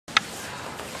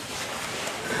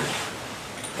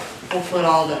we'll put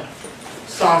all the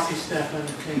saucy stuff on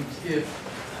the thing too.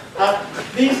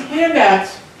 These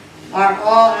handouts are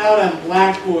all out on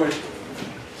Blackboard.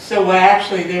 So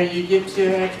actually there you get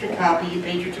to an extra copy, you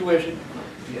paid your tuition.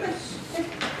 Yes.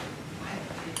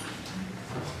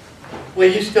 Well,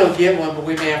 you still get one, but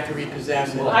we may have to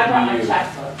repossess it. I brought my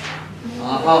checkbook.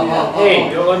 Hey,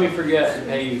 don't let me forget to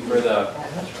pay you for the,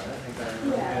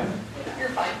 You're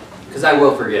fine. because I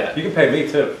will forget. You can pay me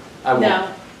too. I will.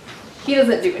 No. He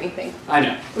doesn't do anything. I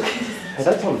know. Hey,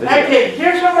 that's on video. Okay,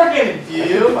 here's what we're going to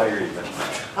do. Fire even.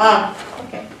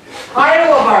 Okay.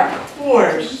 Title of our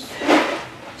course,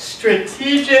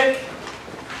 Strategic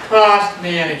Cost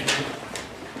Management.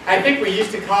 I think we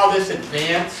used to call this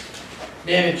Advanced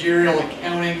Managerial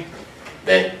Accounting,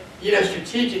 but you know,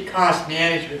 strategic cost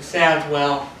management sounds,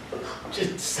 well,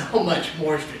 just so much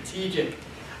more strategic,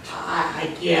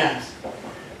 I guess.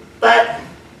 But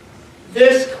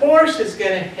this course is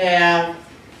going to have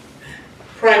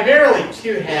primarily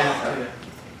two halves to it.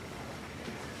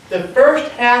 The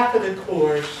first half of the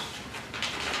course,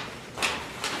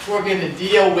 we're going to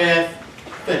deal with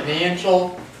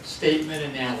financial statement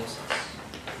analysis.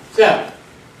 So,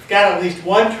 we've got at least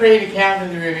one trained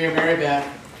accountant in the room here, Mary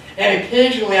Beth, and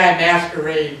occasionally I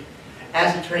masquerade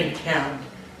as a trained accountant,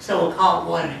 so we'll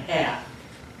call it 1.5.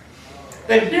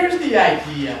 But here's the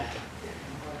idea.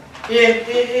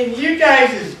 In you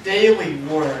guys' daily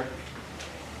work,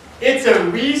 it's a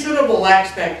reasonable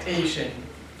expectation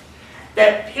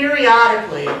that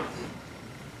periodically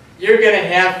you're going to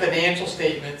have financial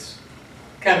statements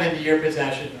come into your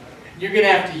possession. You're going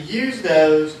to have to use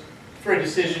those for a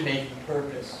decision-making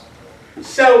purpose.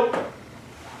 So,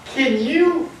 can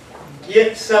you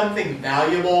get something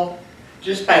valuable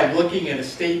just by looking at a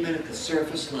statement at the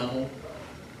surface level?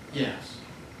 Yes.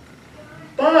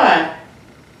 But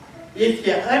if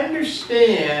you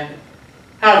understand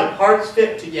how the parts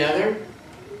fit together,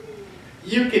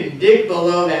 you can dig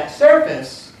below that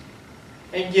surface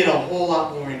and get a whole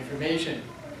lot more information.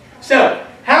 So,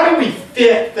 how do we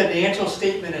fit financial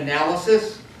statement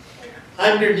analysis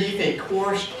underneath a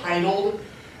course titled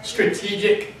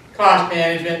Strategic Cost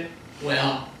Management?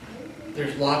 Well,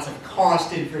 there's lots of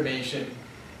cost information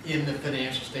in the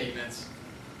financial statements.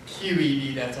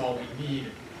 QED, that's all we need.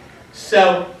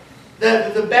 So,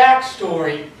 the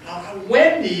backstory,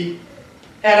 Wendy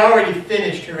had already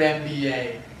finished her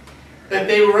MBA, but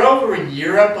they were over in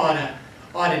Europe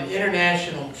on an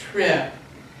international trip,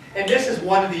 and this is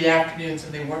one of the afternoons,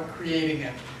 and they weren't creating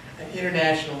an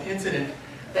international incident,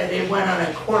 that they went on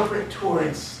a corporate tour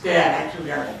instead. Actually,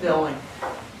 we are filming.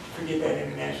 Forget that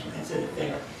international incident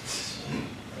thing.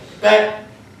 But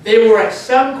they were at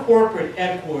some corporate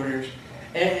headquarters,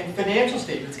 and financial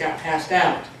statements got passed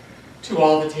out to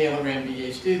all the Taylor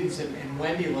MBA students, and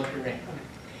Wendy looked around.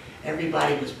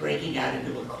 Everybody was breaking out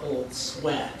into a cold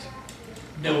sweat.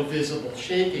 No visible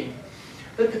shaking,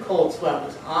 but the cold sweat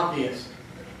was obvious.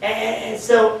 And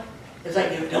so it's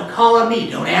like, don't call on me,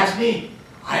 don't ask me.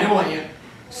 I don't want you.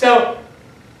 So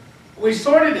we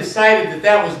sort of decided that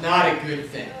that was not a good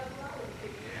thing.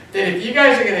 That if you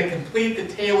guys are going to complete the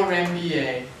Taylor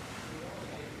MBA,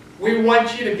 we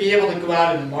want you to be able to go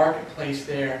out in the marketplace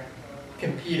there,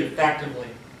 compete effectively.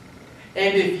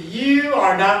 And if you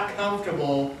are not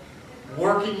comfortable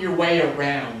working your way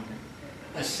around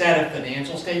a set of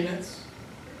financial statements,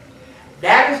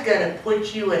 that is going to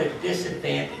put you at a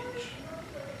disadvantage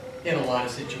in a lot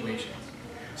of situations.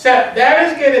 So that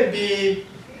is going to be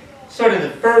sort of the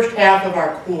first half of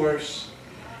our course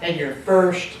and your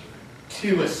first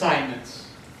two assignments,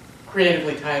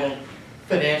 creatively titled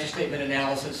Financial Statement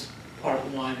Analysis Part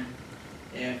 1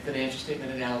 and Financial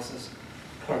Statement Analysis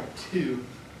Part 2.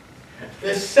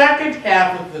 The second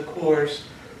half of the course,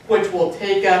 which will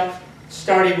take up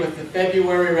starting with the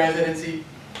February residency,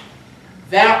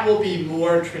 that will be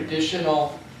more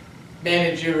traditional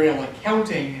managerial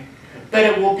accounting, but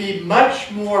it will be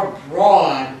much more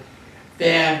broad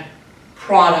than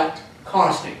product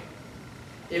costing.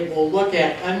 It will look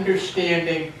at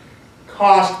understanding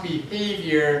cost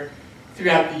behavior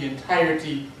throughout the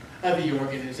entirety of the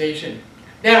organization.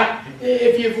 Now,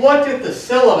 if you've looked at the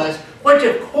syllabus, which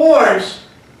of course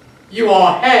you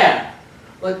all have,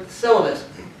 look at the syllabus.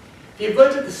 If you've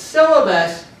looked at the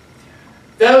syllabus,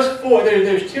 those four,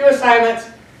 there's 2 assignments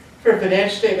for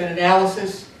financial statement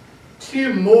analysis,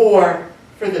 2 more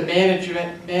for the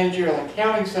managerial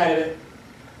accounting side of it.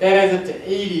 That adds up to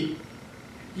 80.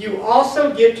 You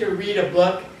also get to read a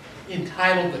book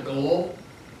entitled The Goal.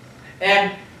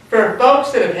 And for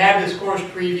folks that have had this course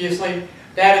previously,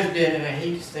 that has been, and I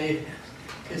hate to say this,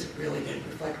 because it really didn't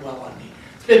reflect well on me,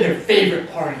 it's been their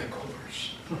favorite part of the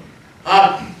course.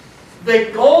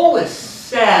 The goal is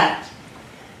set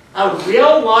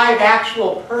live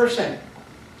actual person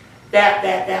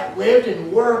that lived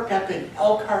and worked up in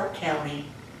Elkhart County,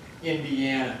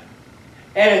 Indiana.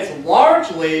 And it's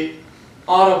largely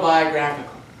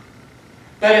autobiographical.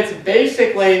 But it's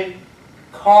basically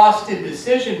cost and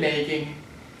decision making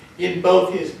in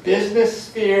both his business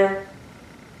sphere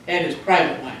and his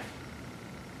private life.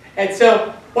 And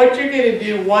so what you're going to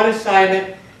do, one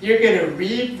assignment, you're going to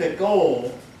read the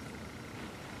goal,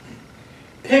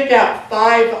 pick out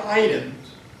 5 items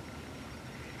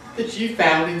that you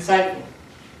found insightful,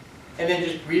 and then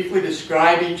just briefly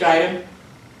describe each item,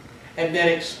 and then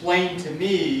explain to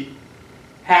me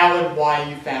how and why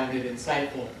you found it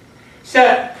insightful.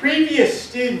 So previous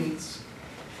students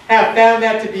have found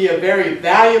that to be a very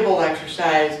valuable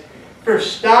exercise for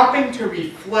stopping to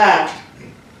reflect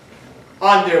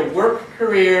on their work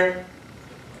career,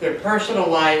 their personal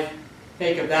life,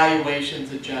 make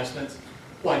evaluations, adjustments,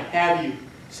 what have you.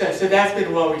 So that's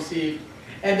been well received.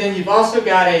 And then you've also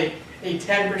got a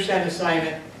 10%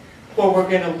 assignment where we're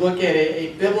going to look at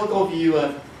a biblical view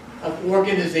of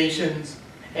organizations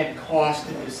and cost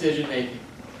and decision making.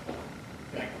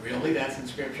 Like, really? That's in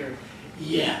Scripture?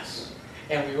 Yes.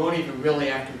 And we won't even really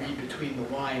have to read between the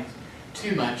lines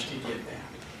too much to get that.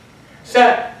 So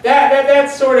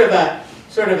that's sort of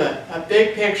a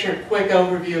big picture, quick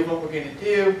overview of what we're going to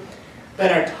do.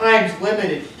 But our time's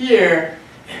limited here,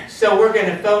 so we're going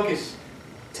to focus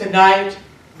tonight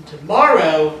and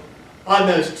tomorrow on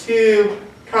those 2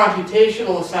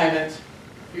 computational assignments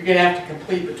you're going to have to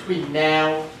complete between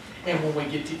now and when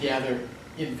we get together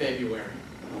in February.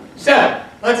 So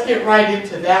let's get right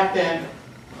into that then.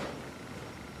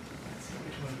 Let's see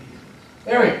which one of these is.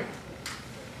 There we go.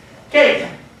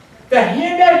 Okay, the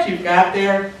handout you've got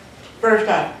there, first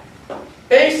off,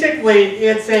 basically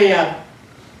it's a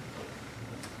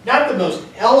not the most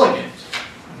elegant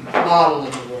model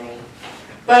in the world,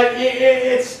 but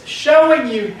it's showing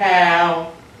you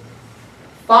how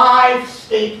 5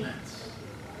 statements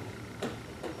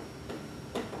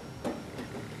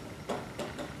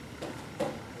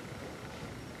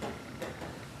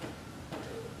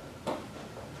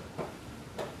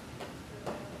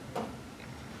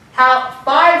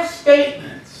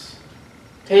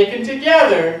taken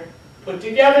together, put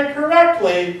together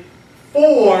correctly,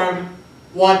 form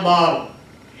one model.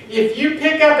 If you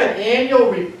pick up an annual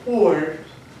report,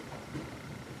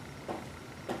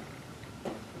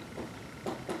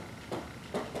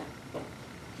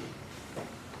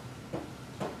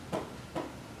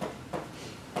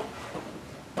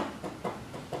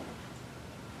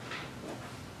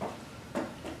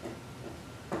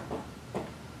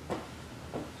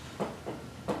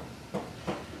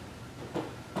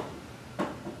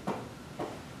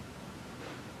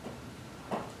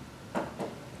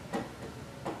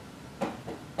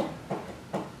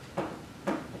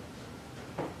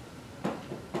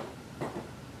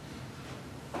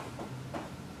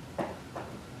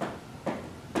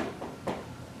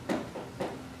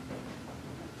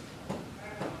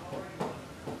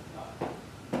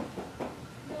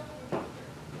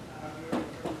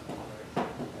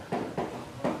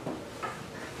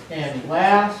 and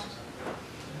last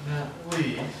but not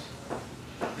least,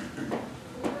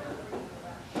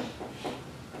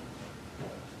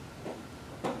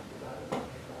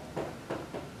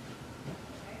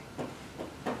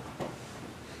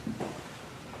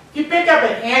 you pick up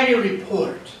an annual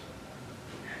report.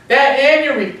 That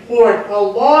annual report,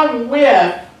 along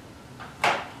with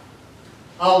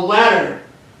a letter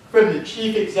from the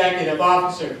Chief Executive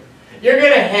Officer, you're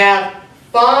going to have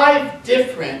 5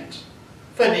 different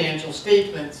financial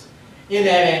statements in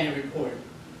that annual report.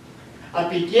 A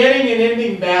beginning and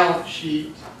ending balance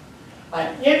sheet,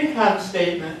 an income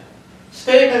statement,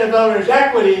 statement of owner's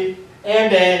equity,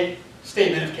 and a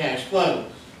statement of cash flows.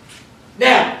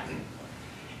 Now,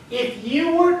 if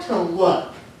you were to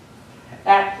look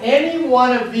at any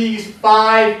one of these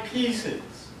 5 pieces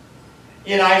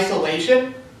in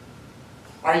isolation,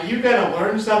 are you going to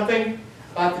learn something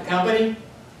about the company?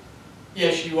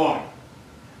 Yes, you are.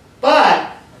 But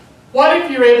what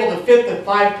if you're able to fit the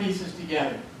 5 pieces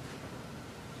together?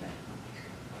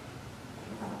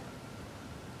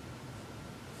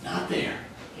 Not there.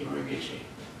 Okay, we're in good shape.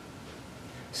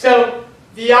 So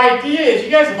the idea is,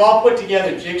 you guys have all put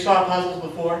together jigsaw puzzles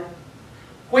before.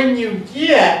 When you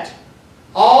get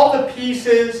all the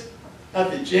pieces of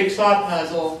the jigsaw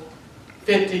puzzle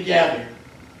fit together,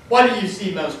 what do you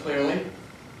see most clearly?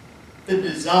 The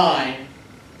design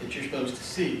that you're supposed to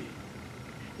see.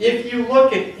 If you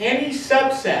look at any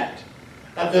subset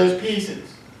of those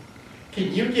pieces,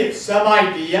 can you get some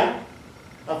idea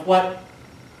of what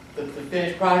the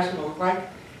finished product's going to look like?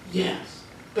 Yes,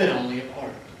 but only a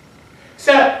part.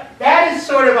 So that is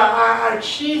sort of our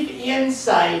chief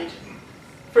insight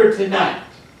for tonight.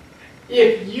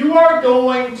 If you are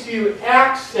going to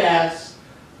access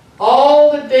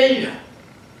all the data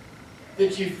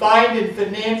that you find in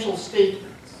financial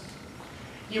statements,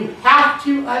 you have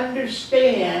to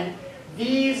understand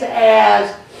these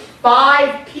as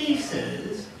 5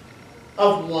 pieces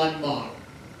of one model.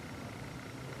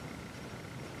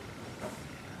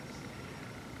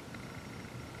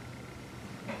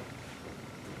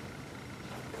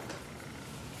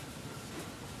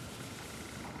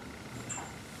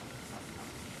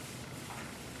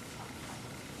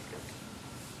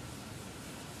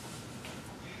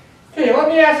 Okay, let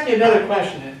me ask you another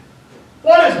question then.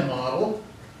 What is a model?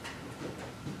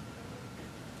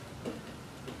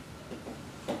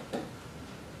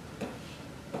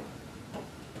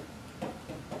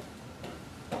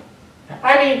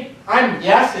 I mean, I'm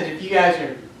guessing if you guys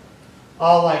are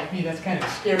all like me, that's kind of a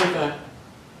scary thought.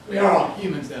 We are all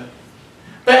humans though.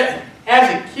 But as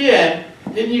a kid,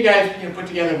 didn't you guys put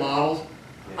together models?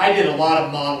 I did a lot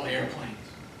of model airplanes.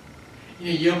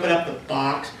 You open up the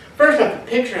box. First off, the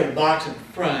picture of the box in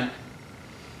front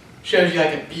shows you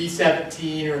like a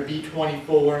B-17 or a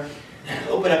B-24.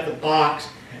 Open up the box,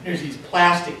 and there's these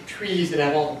plastic trees that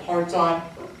have all the parts on.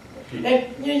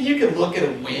 And you can look at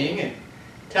a wing and it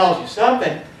tells you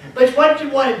something, but what you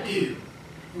want to do,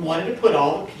 you wanted to put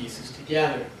all the pieces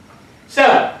together.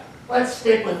 So, let's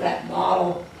stick with that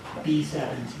model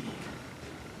B-17.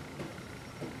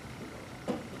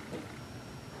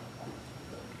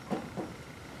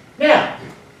 Now,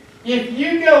 if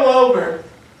you go over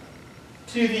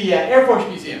to the Air Force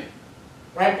Museum,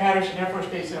 Wright-Patterson Air Force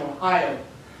Base in Ohio,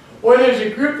 or there's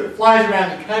a group that flies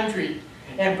around the country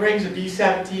and brings a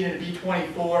B-17 and a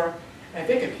B-24, and I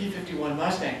think a P-51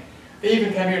 Mustang. They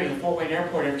even come here to the Fort Wayne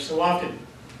Airport every so often.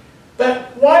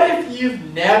 But what if you've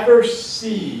never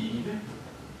seen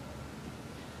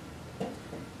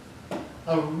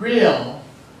a real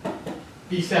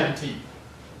B-17?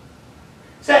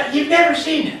 So you've never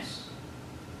seen this.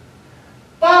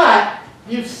 But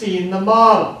you've seen the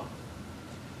model.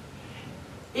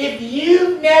 If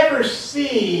you've never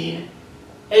seen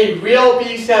a real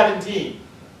B-17,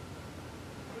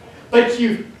 but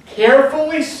you've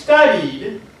carefully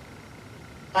studied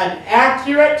an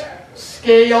accurate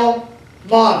scale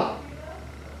model,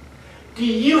 do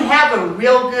you have a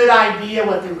real good idea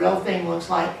what the real thing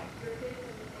looks like?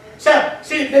 So,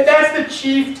 see, that's the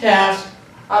chief test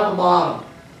of a model.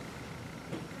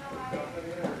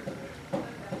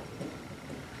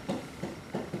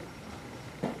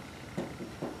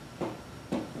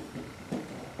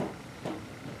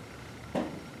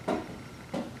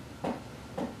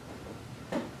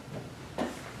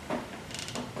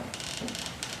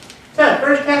 So the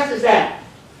first test is that.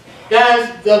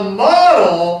 Does the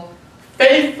model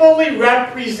faithfully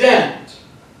represent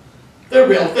the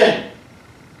real thing?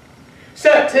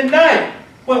 So tonight,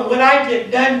 when I get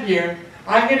done here,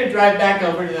 I'm going to drive back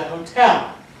over to the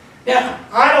hotel. Now,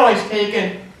 I'd always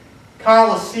taken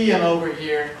Coliseum over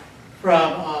here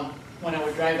from when I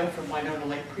would drive up from Winona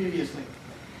Lake previously.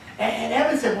 And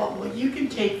Evan said, well, you can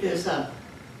take this,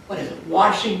 what is it,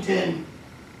 Washington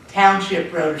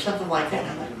Township Road or something like that.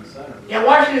 And I'm like, yeah,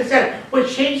 Washington Center,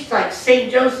 which changed to like St.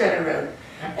 Joe Center Road.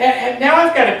 And now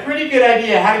I've got a pretty good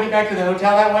idea how to get back to the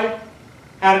hotel that way.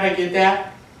 How did I get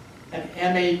that? An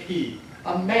MAP,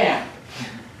 a map.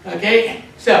 Okay?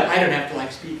 So I don't have to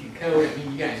like speak in code. I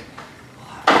mean, you guys,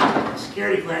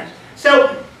 security clearance.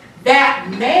 So that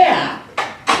map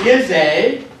is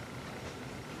a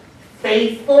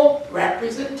faithful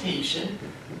representation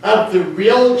of the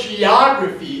real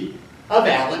geography of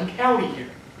Allen County here.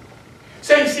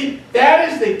 So you see, that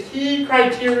is the key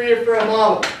criteria for a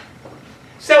model.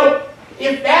 So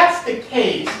if that's the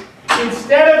case,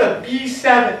 instead of a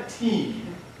B-17,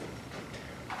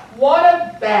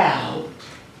 what about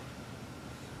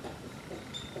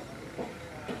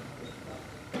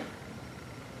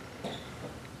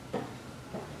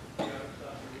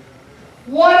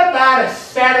a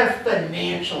set of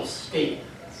financial statements?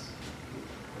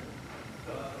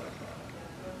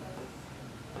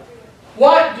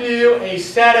 What do a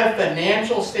set of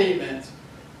financial statements,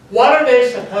 what are they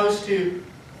supposed to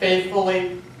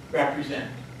faithfully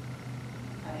represent?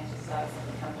 Financial status of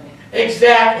the company.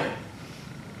 Exactly.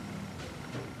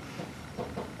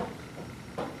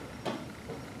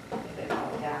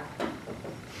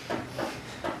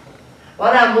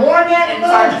 Well, now more on that in a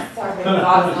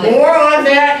moment. More on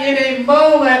that in a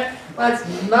moment. Let's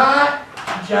not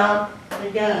jump the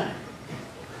gun.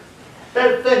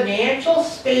 The financial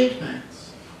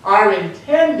statements are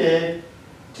intended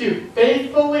to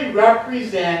faithfully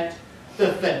represent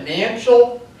the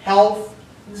financial health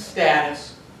and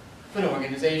status of an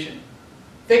organization.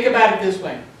 Think about it this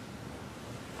way.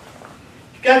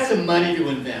 You've got some money to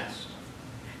invest,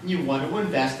 and you want to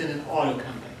invest in an auto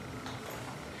company.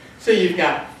 So you've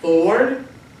got Ford,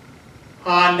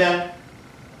 Honda,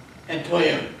 and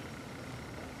Toyota.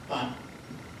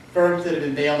 Firms that have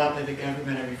been bailed out by the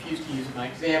government. I refuse to use my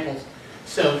examples.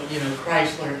 So,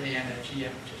 Chrysler and GM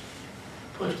just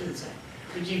pushed to the side.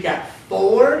 But you've got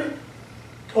Ford,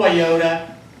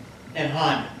 Toyota, and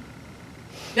Honda.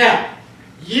 Now,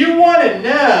 you want to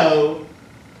know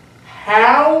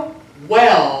how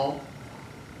well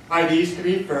are these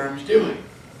three firms doing?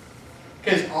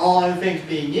 Because all other things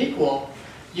being equal,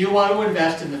 you want to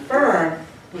invest in the firm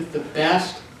with the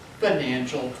best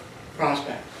financial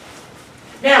prospects.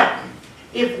 Now,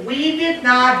 if we did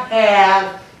not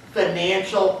have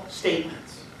financial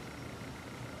statements,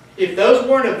 if those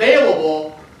weren't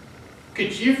available,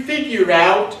 could you figure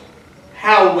out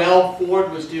how well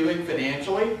Ford was doing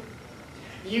financially?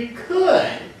 You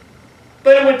could,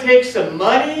 but it would take some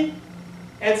money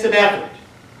and some effort.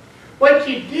 What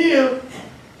you do,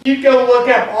 you go look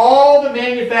up all the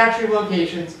manufacturing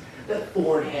locations that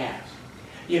Ford has.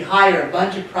 You'd hire a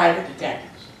bunch of private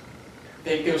detectives.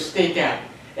 They'd go stake out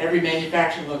every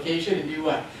manufacturing location and do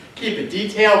what? Keep a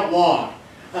detailed log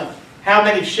of how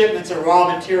many shipments of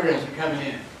raw materials are coming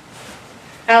in,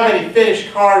 how many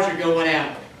finished cars are going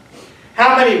out,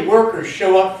 how many workers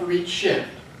show up for each shift.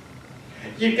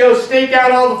 You'd go stake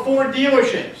out all the Ford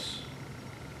dealerships,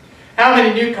 how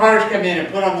many new cars come in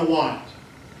and put on the lot,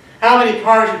 how many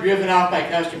cars are driven off by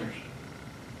customers.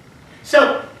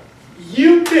 So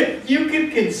you could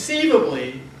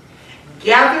conceivably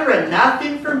gather enough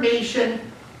information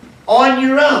on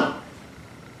your own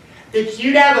that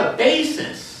you'd have a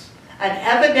basis, an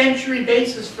evidentiary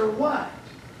basis for what?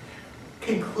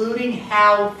 Concluding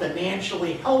how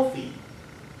financially healthy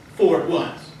Ford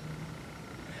was.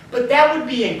 But that would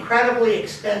be incredibly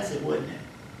expensive, wouldn't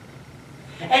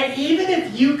it? And even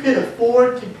if you could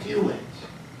afford to do it,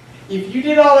 if you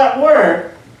did all that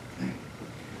work,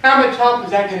 how much help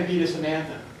is that going to be to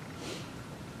Samantha?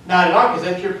 Not at all, because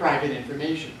that's your private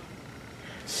information.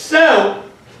 So,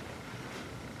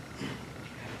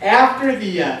 after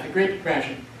the Great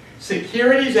Depression,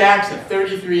 Securities Acts of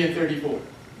 33 and 34.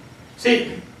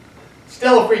 See,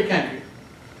 still a free country.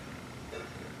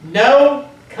 No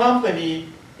company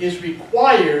is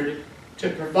required to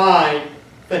provide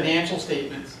financial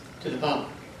statements to the public.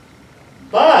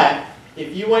 But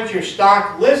if you want your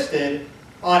stock listed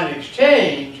on an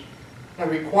exchange, a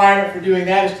requirement for doing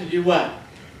that is to do what?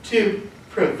 To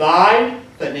provide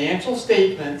financial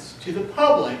statements to the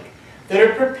public that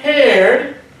are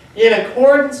prepared in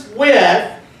accordance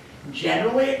with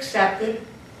generally accepted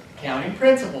accounting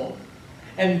principles.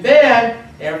 And then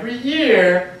every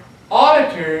year,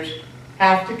 auditors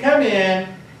have to come in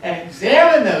and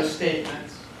examine those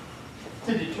statements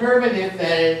to determine if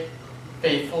they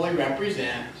faithfully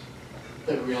represent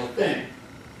the real thing.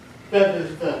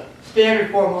 The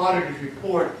standard form auditor's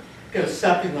report goes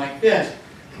something like this.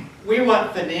 We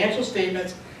want financial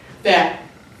statements that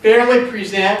fairly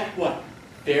present what?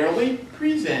 Fairly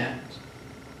present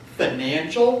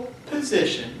financial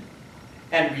position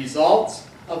and results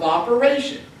of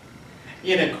operation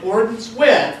in accordance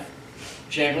with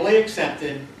generally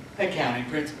accepted accounting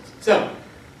principles. So,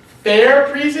 fair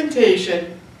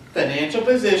presentation, financial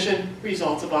position,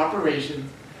 results of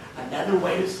operations, another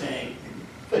way to say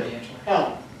financial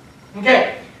health.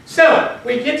 Okay, so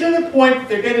we get to the point that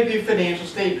they're going to do financial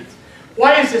statements.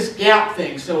 Why is this GAAP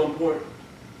thing so important?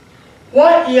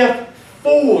 What if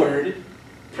Ford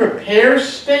prepares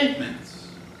statements,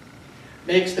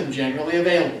 makes them generally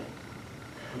available,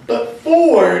 but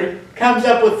Ford comes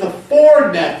up with the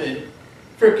Ford method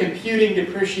for computing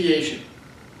depreciation?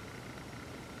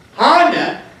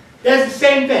 Honda does the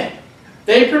same thing.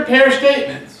 They prepare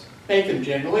statements, make them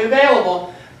generally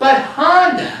available, but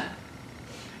Honda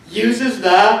uses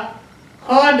the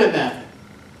Honda method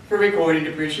for recording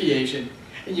depreciation.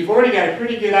 And you've already got a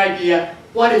pretty good idea,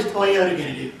 what is Toyota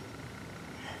going to do?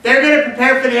 They're going to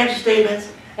prepare financial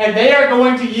statements, and they are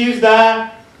going to use the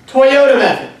Toyota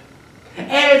method. And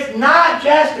it's not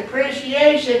just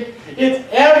depreciation, it's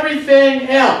everything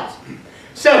else.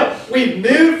 So, we've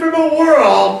moved from a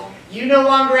world, you no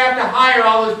longer have to hire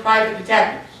all those private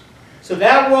detectives. So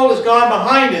that world has gone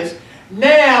behind us.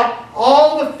 Now,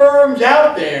 all the firms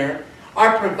out there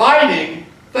are providing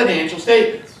financial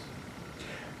statements.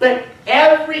 But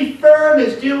every firm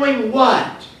is doing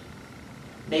what?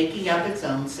 Making up its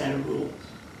own set of rules.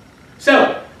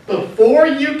 So, before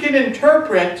you can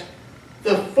interpret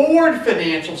the Ford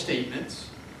financial statements,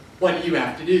 what do you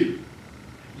have to do?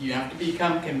 you have to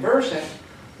become conversant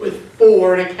with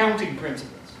Ford accounting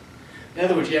principles. In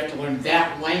other words, you have to learn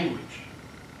that language.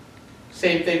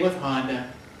 Same thing with Honda,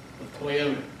 with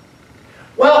Toyota.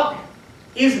 Well,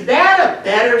 is that a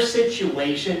better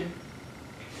situation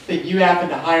that you happen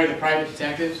to hire the private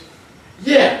detectives?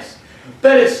 Yes,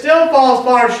 but it still falls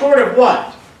far short of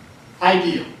what?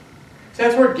 Ideal. So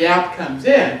that's where GAAP comes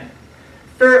in.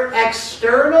 For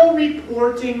external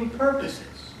reporting purposes,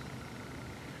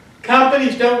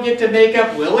 companies don't get to make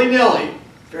up willy-nilly,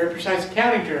 very precise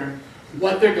accounting term,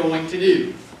 what they're going to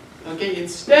do. Okay,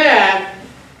 instead,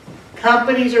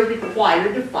 companies are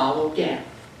required to follow GAAP.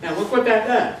 Now look what that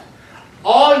does.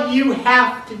 All you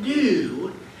have to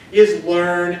do is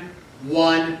learn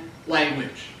one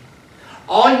language.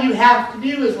 All you have to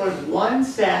do is learn one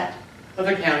set of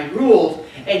accounting rules,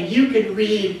 and you can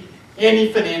read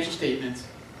any financial statements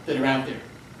that are out there.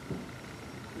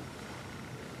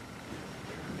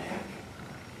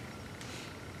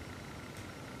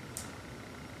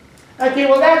 Okay,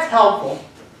 well that's helpful.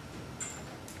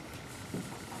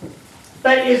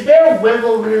 But is there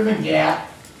wiggle room in GAAP?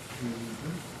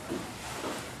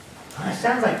 Oh, it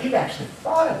sounds like you've actually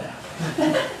thought about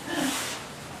it.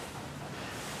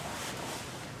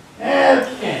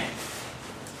 Okay.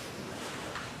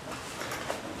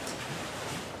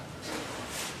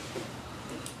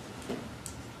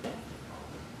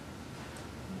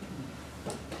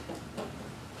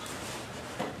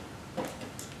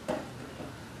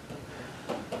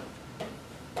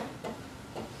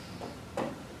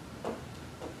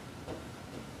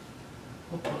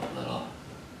 We'll put a little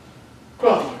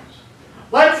quote marks.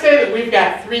 Let's say that we've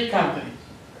got 3 companies.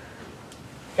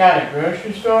 Got a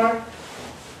grocery store,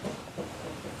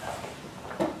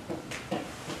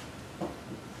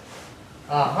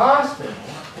 a hospital,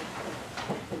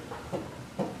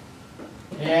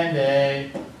 and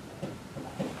a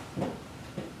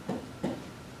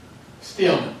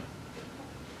steel mill.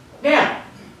 Now,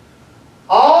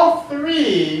 all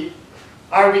 3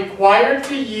 are required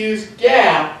to use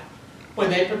GAAP when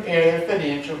they prepare their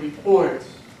financial reports.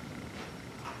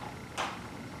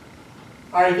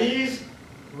 Are these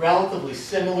relatively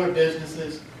similar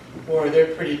businesses, or are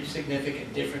there pretty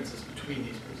significant differences between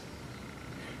these businesses?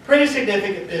 Pretty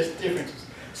significant differences.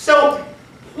 So,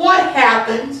 what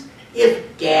happens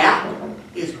if GAAP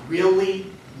is really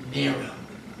narrow?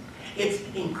 It's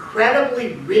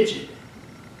incredibly rigid.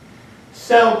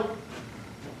 So,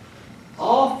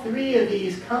 all 3 of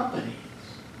these companies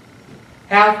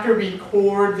have to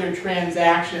record their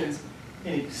transactions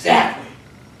in exactly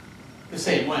the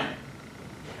same way.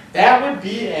 That would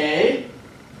be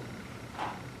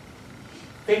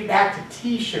think back to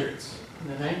t-shirts in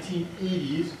the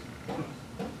 1980s.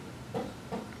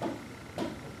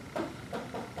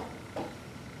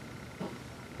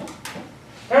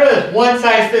 Remember this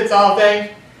one-size-fits-all thing?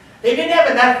 They didn't have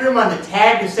enough room on the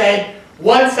tag to say,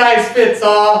 one size fits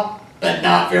all, but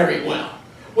not very well.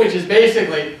 Which is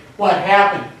basically what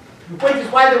happened. Which is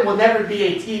why there will never be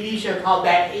a TV show called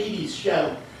That 80s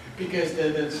Show. Because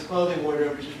the clothing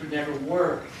wardrobe just would never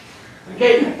work.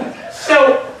 Okay,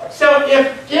 so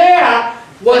if GAAP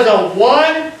was a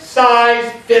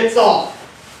one-size-fits-all,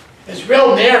 it's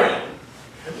real narrow,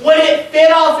 would it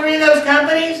fit all 3 of those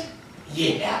companies?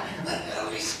 Yeah,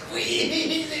 let me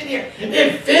squeeze in here.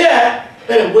 It'd fit,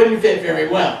 but it wouldn't fit very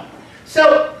well.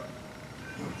 So,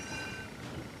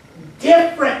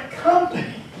 different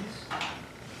companies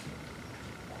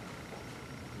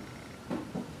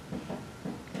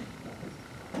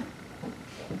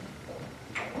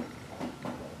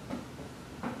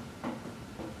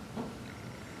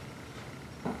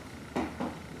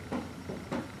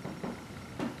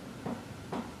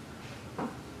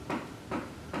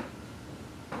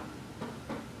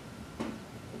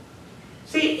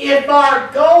see, if our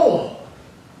goal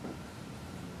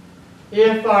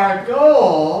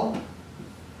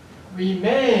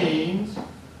remains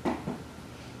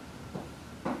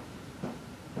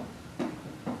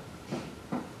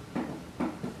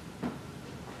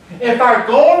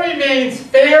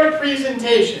fair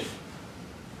presentation,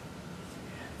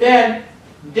 then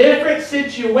different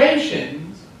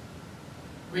situations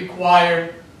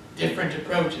require different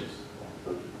approaches.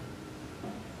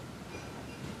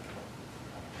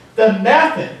 The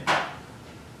method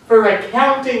for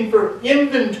accounting for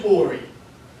inventory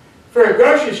for a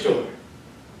grocery store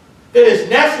that is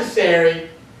necessary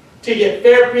to get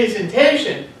fair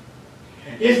presentation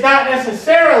is not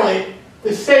necessarily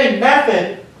the same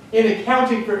method in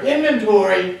accounting for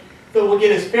inventory that will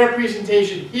get us fair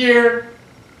presentation here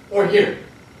or here.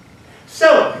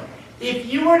 So,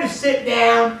 if you were to sit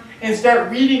down and start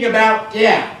reading about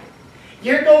GAAP,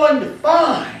 you're going to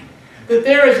find that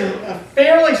there is a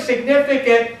fairly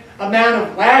significant amount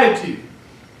of latitude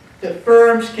that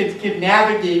firms can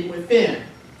navigate within.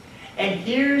 And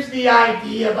here's the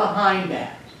idea behind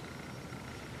that.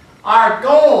 Our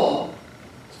goal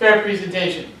is fair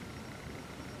presentation.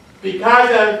 Because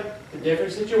of the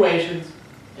different situations,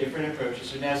 different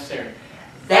approaches are necessary.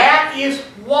 That is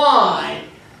why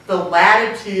the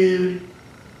latitude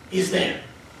is there.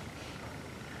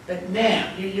 But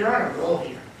now, you're on a roll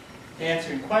here,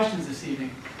 answering questions this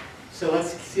evening, so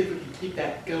let's see if we can keep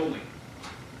that going.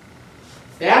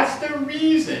 That's the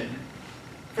reason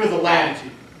for the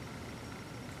latitude.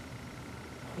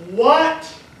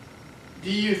 What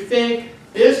do you think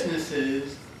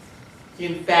businesses,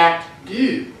 in fact,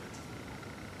 do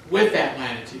with that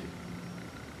latitude?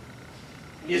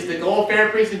 Is the goal fair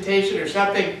presentation or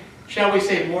something, shall we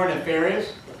say, more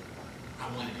nefarious? I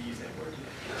wanted to use that word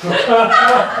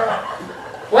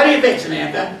today. What do you think,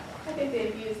 Samantha? I think they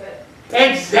abuse it.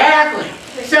 Exactly.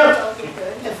 They So, don't feel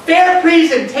good. a fair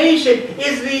presentation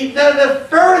is the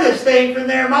furthest thing from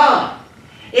their mind.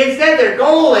 Instead, their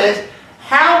goal is,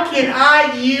 how can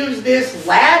I use this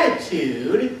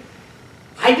latitude?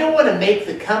 I don't want to make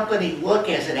the company look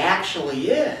as it actually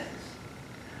is.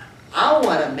 I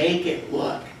want to make it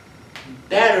look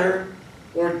better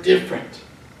or different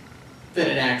than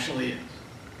it actually is.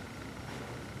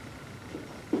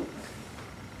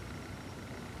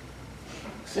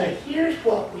 So here's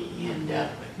what we end up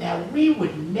with. Now, we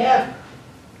would never,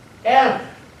 ever,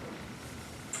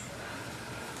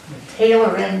 the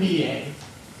Taylor MBA,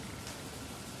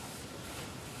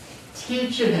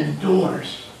 teach and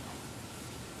endorse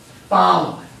the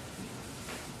following.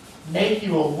 Make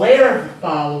you aware of the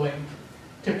following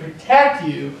to protect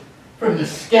you from the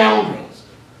scoundrels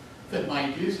that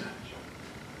might do such.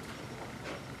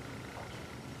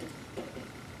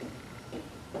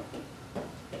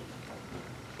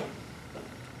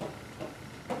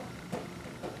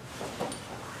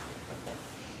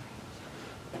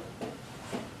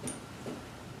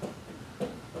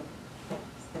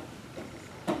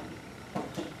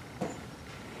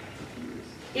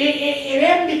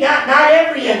 Not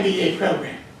every MBA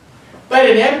program, but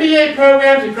in MBA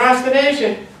programs across the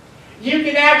nation, you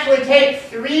can actually take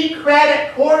 3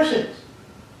 credit courses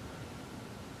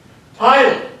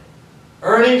titled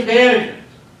Earnings Management,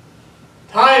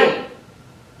 titled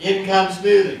Income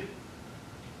Smoothing.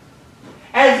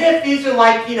 As if these are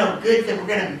like, goods that we're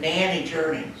going to manage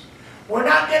earnings. We're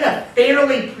not going to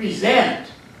fairly present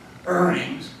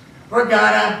earnings. We're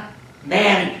going to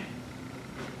manage it.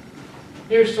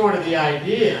 Here's sort of the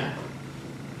idea.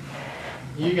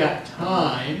 You got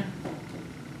time.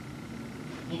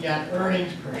 You got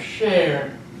earnings per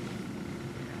share.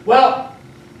 Well,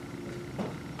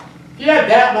 if you had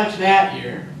that much that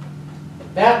year,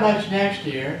 that much next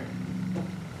year,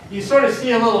 you sort of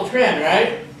see a little trend,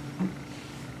 right?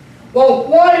 Well,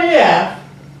 what if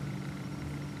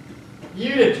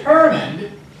you determined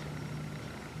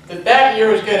that that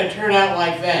year was going to turn out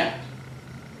like that?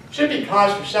 Should be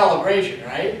cause for celebration,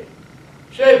 right?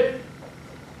 Should be.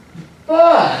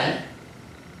 But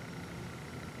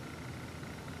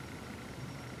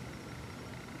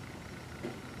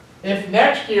if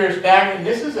next year is back, and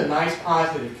this is a nice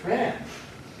positive trend,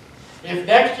 if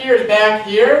next year is back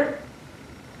here,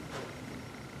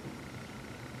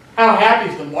 how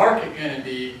happy is the market going to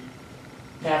be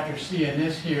after seeing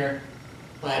this here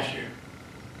last year?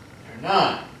 They're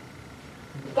not.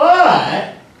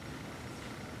 But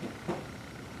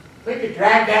we could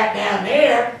drag that down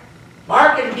there.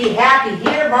 Market would be happy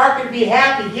here, market would be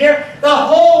happy here. The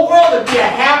whole world would be a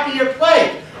happier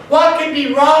place. What could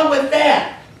be wrong with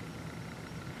that?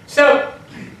 So,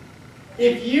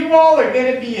 if you all are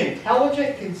going to be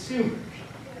intelligent consumers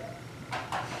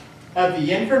of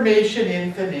the information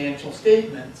in financial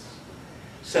statements,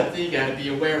 something you got to be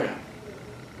aware of.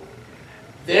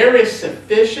 There is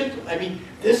sufficient,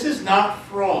 this is not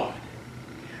fraud.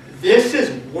 This is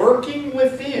working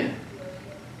within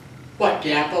what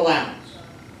GAAP allows.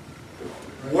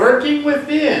 Working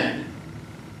within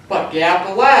what GAAP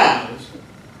allows,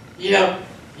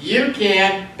 you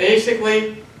can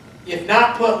basically, if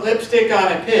not put lipstick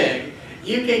on a pig,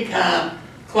 you can come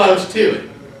close to it,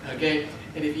 okay?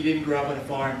 And if you didn't grow up on a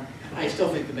farm, I still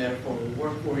think the metaphor will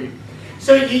work for you.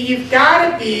 So you've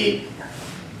got to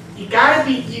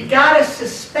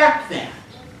suspect that.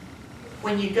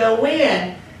 When you go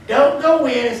in, don't go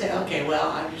in and say, okay,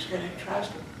 well, I'm just going to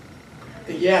trust them.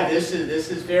 But yeah, this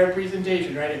is fair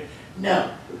presentation, right?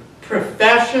 No.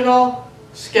 Professional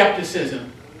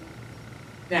skepticism.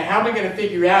 Now, how am I going to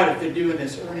figure out if they're doing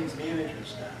this earnings management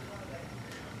stuff?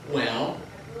 Well,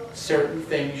 certain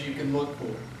things you can look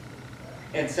for.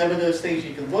 And some of those things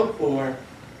you can look for,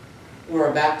 we're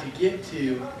about to get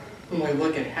to when we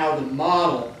look at how the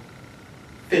model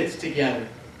fits together.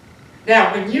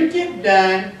 Now, when you get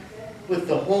done with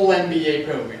the whole MBA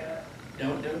program,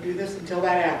 don't do this until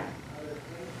that happens.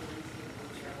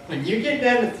 When you get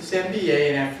done with this MBA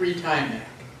and have free time back,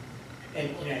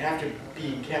 and after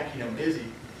being kept busy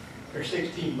for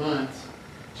 16 months,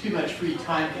 too much free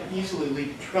time can easily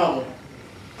lead to trouble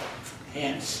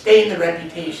and stain the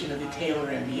reputation of the Taylor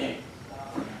MBA.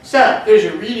 So there's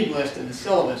a reading list in the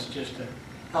syllabus just to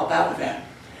help out with that.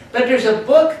 But there's a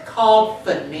book called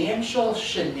Financial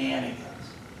Shenanigans.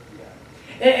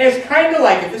 It's kind of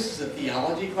like, if this is a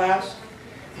theology class,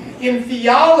 in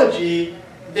theology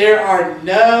there are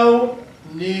no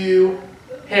new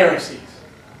heresies.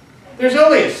 There's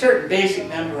only a certain basic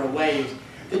number of ways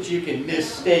that you can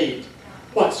misstate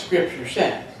what Scripture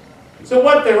says. So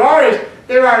what there are is,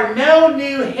 there are no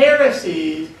new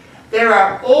heresies, there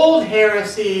are old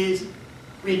heresies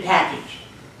repackaged.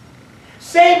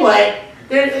 Same way,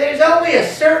 there's only a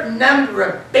certain number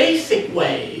of basic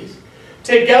ways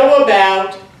to go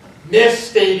about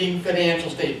misstating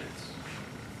financial statements.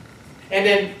 And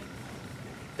then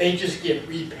they just get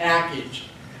repackaged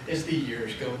as the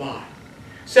years go by.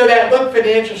 So that book,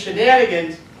 Financial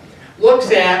Shenanigans,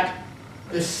 looks at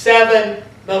the 7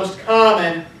 most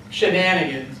common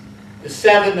shenanigans, the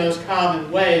 7 most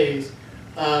common ways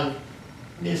of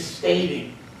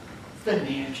misstating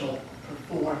financial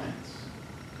performance.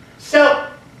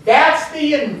 So that's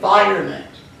the environment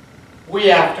we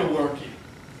have to work in.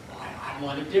 Well, I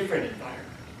want a different environment.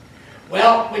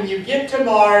 Well, when you get to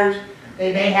Mars,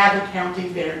 they may have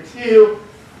accounting there too.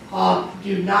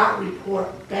 Do not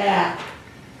report back,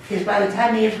 because by the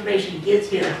time the information gets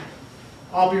here,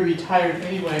 I'll be retired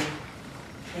anyway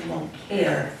and won't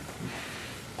care.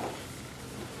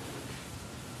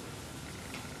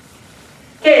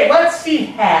 Okay, let's see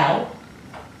how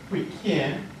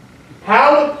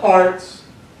the parts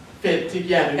fit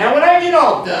together. Now, when I get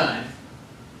all done,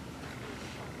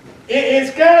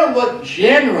 it's going to look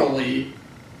generally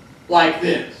like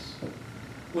this,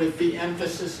 with the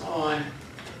emphasis on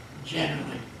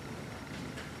generally.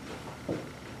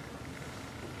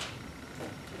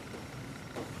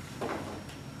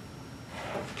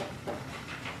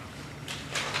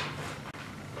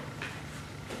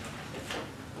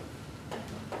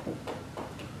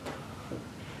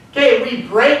 Okay, we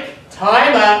break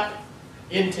time up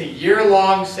into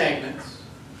year-long segments.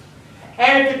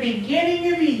 And at the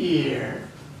beginning of the year,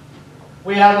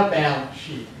 we have a balance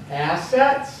sheet.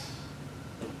 Assets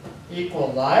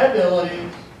equal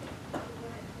liabilities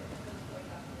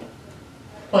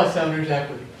plus owner's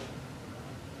equity.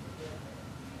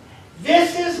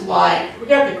 This is like, we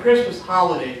got the Christmas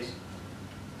holidays.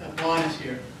 Vaughn is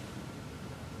here.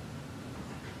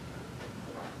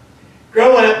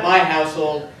 Growing up in my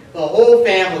household, the whole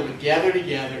family would gather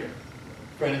together in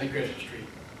front of the Christmas tree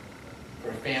for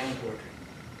a family portrait.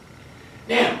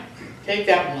 Now, take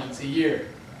that once a year.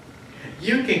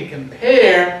 You can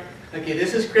compare, okay,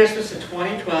 this is Christmas of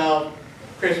 2012,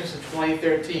 Christmas of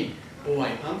 2013.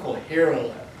 Boy, Uncle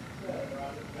Harold,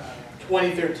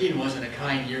 2013 wasn't a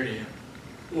kind year to him.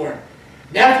 Or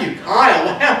nephew Kyle,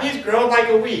 wow, he's grown like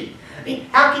a weed. I mean,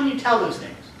 how can you tell those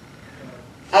things?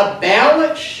 A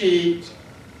balance sheet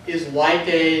is like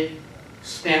a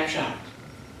snapshot.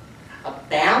 A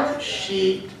balance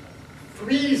sheet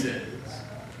freezes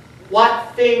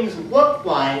what things look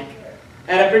like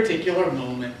at a particular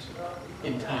moment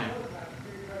in time.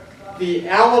 The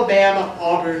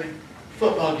Alabama-Auburn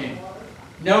football game.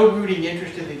 No rooting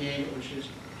interest in the game, it was just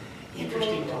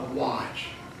interesting to watch.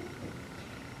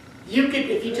 You could,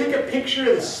 if you took a picture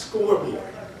of the scoreboard,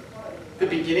 at the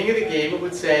beginning of the game it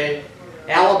would say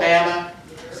Alabama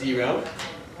 0,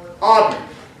 Auburn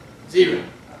 0.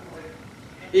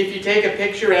 If you take a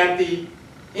picture at the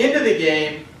end of the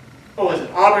game, what was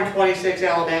it? Auburn 26,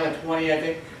 Alabama 20, I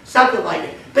think. Something like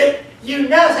it. But you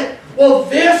know, it's like, well,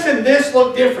 this and this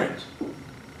look different.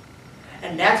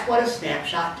 And that's what a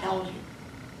snapshot tells you.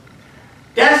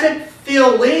 Doesn't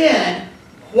fill in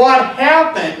what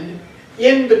happened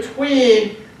in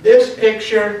between this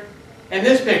picture and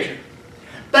this picture.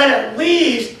 But at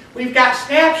least we've got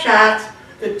snapshots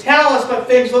that tell us what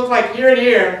things look like here and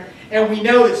here, and we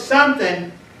know that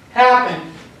something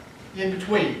happened in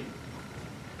between.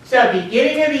 So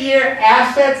beginning of the year,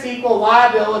 assets equal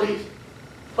liabilities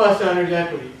plus owner's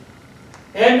equity.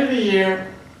 End of the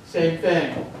year, same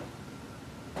thing.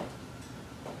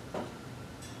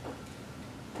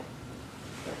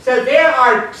 So there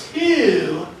are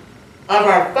 2 of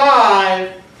our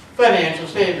 5 financial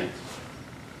statements.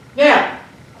 Now,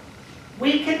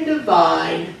 we can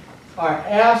divide our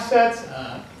assets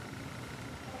up,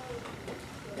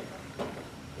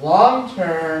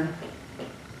 long-term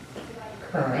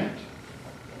current.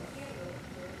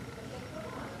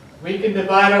 We can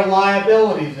divide our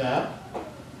liabilities up,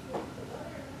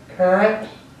 current,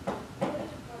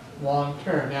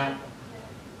 long-term. Now,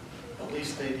 at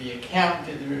least the accountant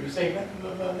in the room is saying,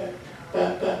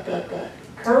 but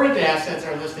current assets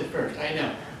are listed first. I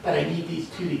know, but I need these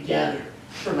two together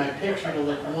for my picture to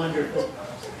look wonderful.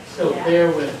 So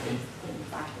bear with me.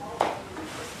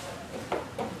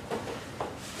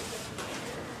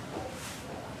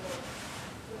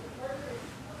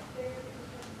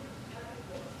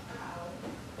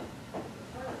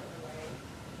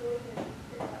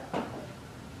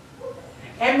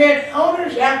 And then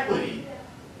owner's equity,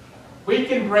 we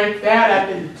can break that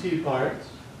up into two parts.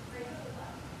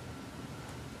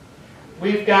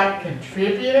 We've got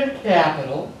contributed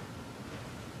capital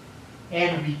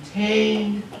and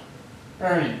retained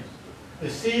earnings. The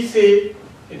CC,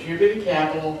 contributed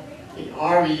capital, the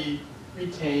RE,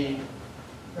 retained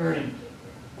earnings.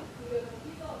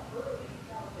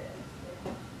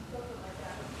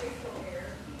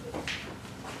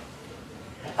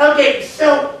 Okay,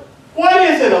 so what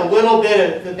is it a little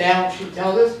bit of the balance sheet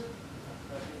tells us?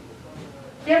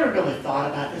 You ever really thought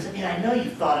about this? I mean, I know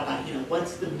you've thought about,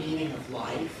 what's the meaning of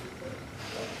life?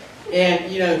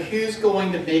 And, who's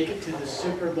going to make it to the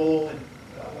Super Bowl? And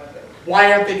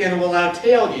why aren't they going to allow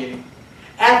tailgating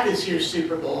at this year's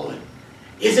Super Bowl? And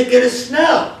is it going to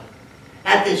snow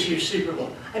at this year's Super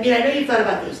Bowl? I mean, I know you've thought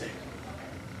about those things.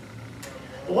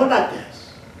 But what about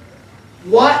this?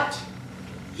 What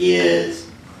is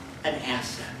an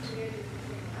asset?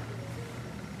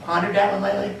 Pondered that one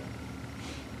lately?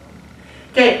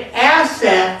 Okay,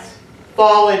 assets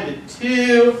fall into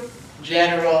two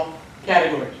general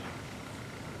categories.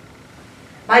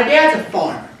 My dad's a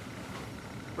farmer,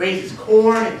 raises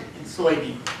corn and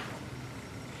soybeans.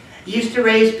 He used to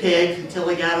raise pigs until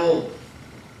he got old,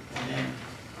 and then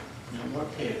no more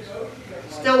pigs.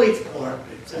 Still eats pork,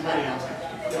 but somebody else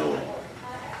has to grow it.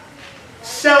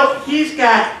 So he's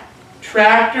got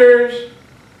tractors,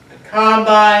 a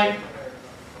combine,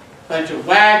 a bunch of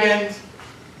wagons,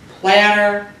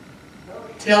 planter,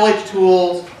 tillage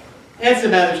tools, and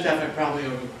some other stuff I probably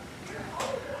overlooked.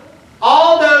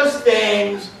 All those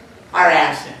things are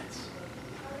assets.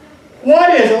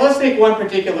 What is it? Let's take one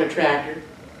particular tractor.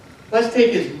 Let's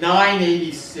take his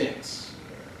 986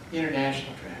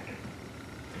 International tractor.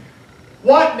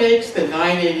 What makes the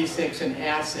 986 an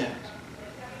asset?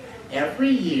 Every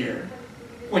year,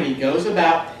 when he goes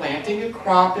about planting a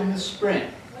crop in the spring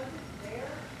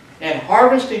and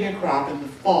harvesting a crop in the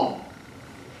fall,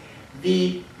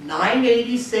 the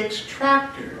 986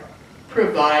 tractor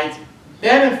provides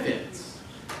benefits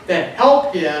that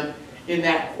help him in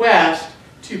that quest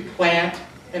to plant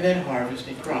and then harvest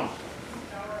a crop.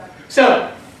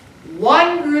 So,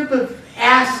 one group of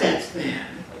assets then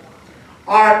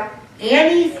are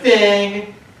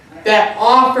anything that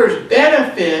offers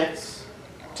benefits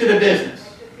to the business.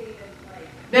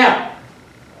 Now,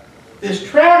 this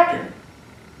tractor,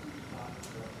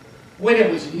 when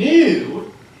it was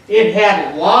new, it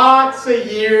had lots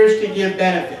of years to give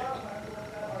benefit.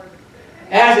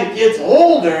 As it gets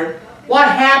older, what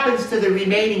happens to the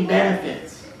remaining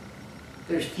benefits?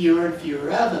 There's fewer and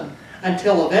fewer of them,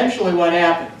 until eventually what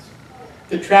happens?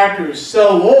 The tractor is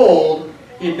so old,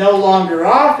 it no longer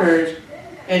offers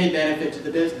any benefit to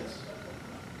the business.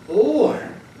 Or,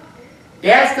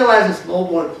 Dad still has this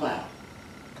moldboard plow.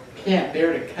 Can't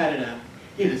bear to cut it up.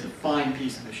 It is a fine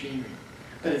piece of machinery,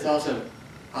 but it's also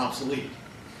obsolete.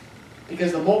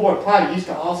 Because the moldboard plow used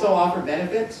to also offer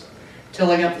benefits,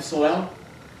 tilling up the soil,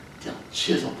 till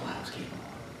chisel plows came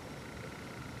along.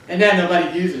 And then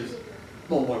nobody uses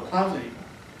moldboard plows anymore.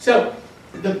 So,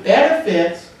 the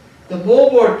benefits, the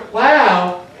moldboard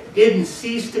plow didn't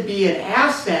cease to be an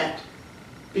asset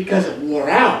because it wore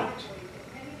out.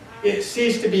 It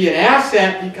ceased to be an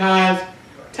asset because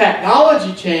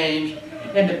technology changed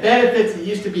and the benefits that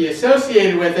used to be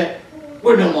associated with it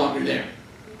were no longer there.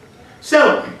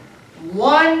 So,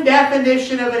 one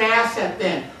definition of an asset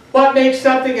then. What makes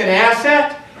something an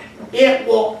asset? It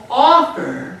will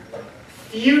offer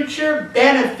future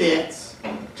benefits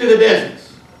to the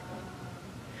business.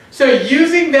 So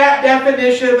using that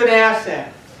definition of an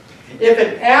asset, if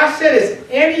an asset is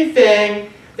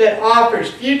anything that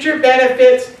offers future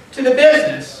benefits to the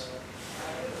business,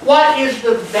 what is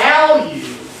the value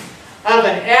of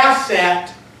an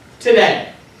asset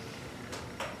today?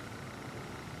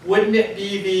 Wouldn't it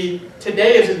be the,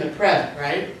 today is in the present,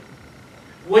 right?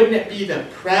 Wouldn't it be the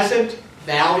present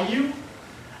value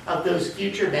of those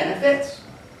future benefits?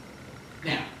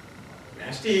 Now,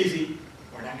 rest easy.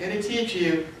 We're not going to teach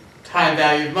you time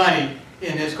value of money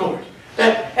in this course.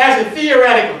 But as a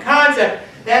theoretical concept,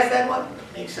 that's that what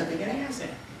makes something an asset.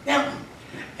 Now,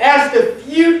 as the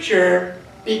future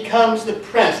becomes the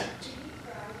present,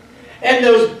 and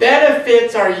those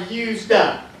benefits are used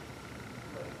up,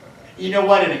 you know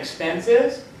what an expense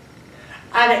is?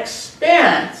 An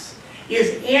expense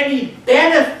is any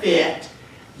benefit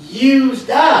used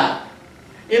up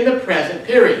in the present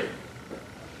period.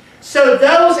 So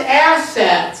those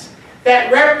assets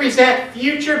that represent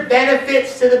future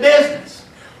benefits to the business,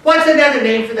 what's another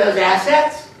name for those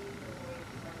assets?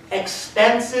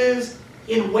 Expenses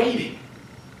in waiting.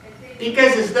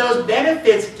 Because as those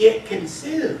benefits get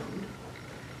consumed,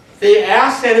 the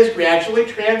asset is gradually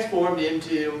transformed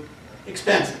into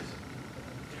expenses.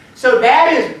 So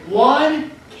that is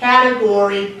one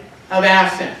category of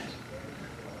assets.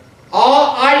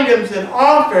 All items that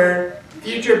offer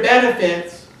future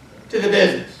benefits to the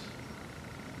business.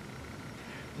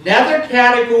 Another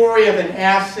category of an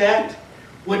asset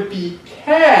would be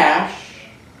cash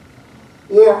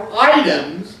or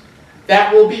items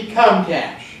that will become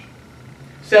cash.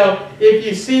 So if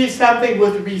you see something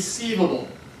with receivable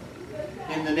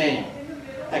in the name,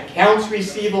 accounts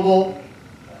receivable,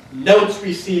 notes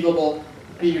receivable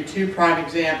would be your two prime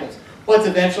examples. What's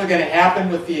eventually going to happen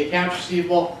with the accounts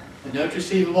receivable, the notes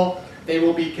receivable? They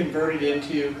will be converted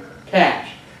into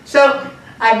cash. So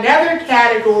another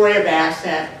category of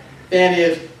asset then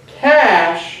is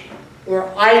cash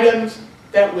or items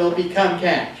that will become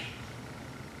cash.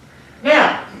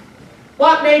 Now,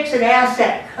 what makes an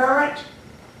asset current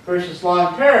versus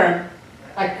long-term?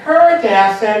 A current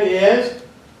asset is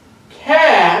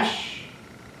cash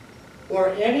or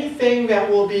anything that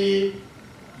will be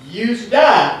used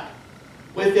up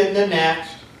within the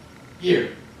next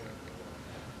year.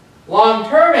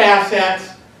 Long-term assets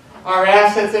are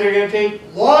assets that are going to take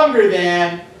longer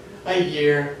than a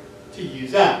year to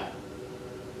use up.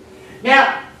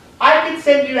 Now, I could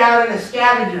send you out on a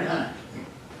scavenger hunt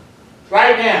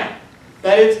right now,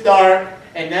 but it's dark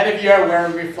and none of you are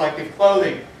wearing reflective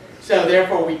clothing. So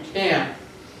therefore we can't.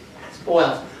 That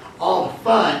spoils all the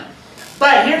fun.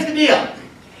 But here's the deal.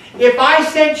 If I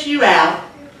sent you out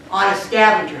on a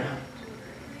scavenger hunt,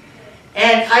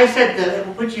 and I said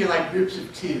we'll put you in like groups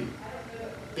of 2.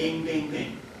 Bing, bing,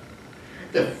 bing.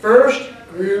 The first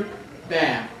group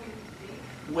back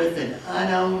with an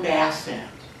unowned asset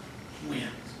wins.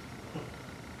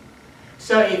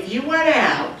 So if you went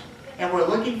out and were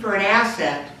looking for an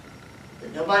asset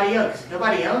that nobody owns, if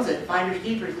nobody owns it, finders,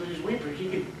 keepers, losers, weepers, you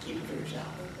can keep it for yourself.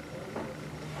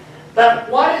 But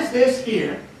what is this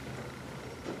here?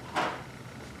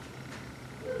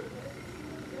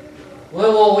 What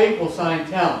will little equal sign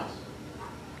tell us?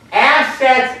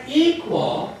 Assets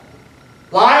equal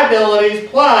liabilities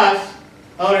plus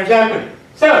owner's equity.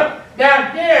 So,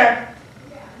 down here,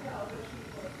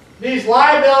 these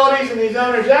liabilities and these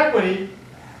owner's equity,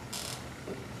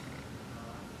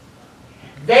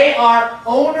 they are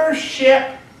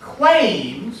ownership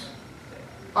claims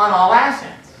on all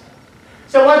assets.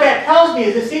 So what that tells me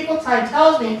is this equal sign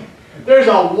tells me there's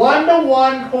a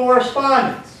one-to-one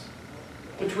correspondence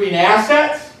between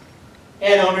assets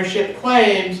and ownership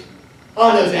claims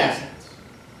on those assets,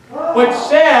 which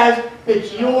says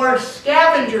that your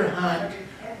scavenger hunt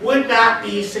would not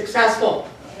be successful.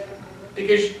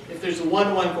 Because if there's a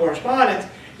one-to-one correspondence,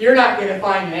 you're not going to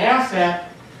find an asset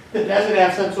that doesn't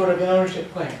have some sort of an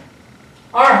ownership claim.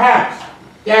 Our house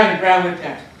down in Brownwood,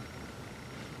 Texas.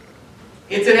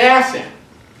 It's an asset.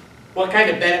 What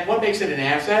makes it an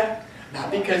asset?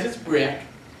 Not because it's brick,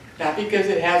 not because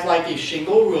it has like a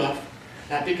shingle roof,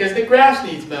 not because the grass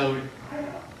needs mowed.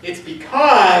 It's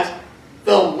because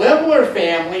the Limler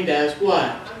family does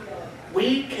what?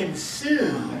 We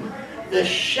consume the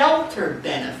shelter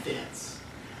benefits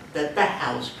that the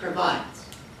house provides.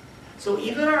 So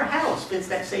even our house fits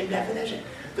that same definition.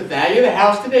 The value of the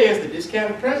house today is the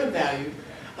discounted present value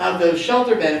of those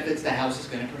shelter benefits the house is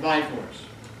going to provide for us.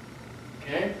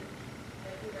 Okay?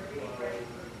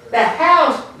 The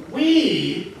house,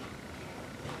 we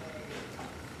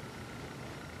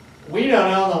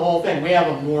don't own the whole thing. We have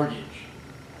a mortgage.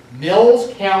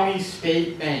 Mills County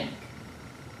State Bank,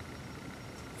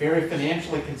 very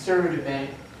financially conservative bank,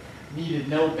 needed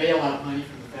no bailout money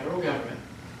from the federal government,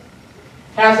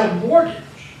 has a mortgage.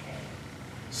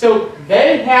 So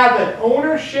they have an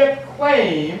ownership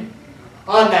claim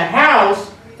on the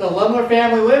house the Limler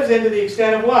family lives in to the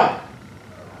extent of what?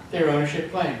 Their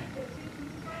ownership claim.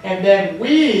 And then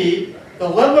we, the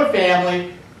Limler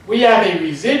family, we have a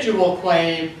residual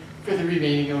claim for the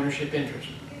remaining ownership interest.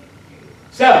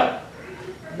 So,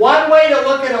 one way to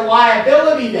look at a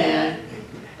liability then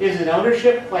is an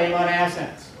ownership claim on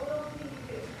assets.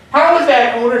 How is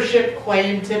that ownership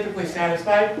claim typically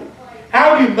satisfied?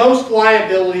 How do most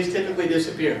liabilities typically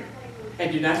disappear?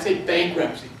 And do not say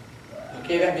bankruptcy.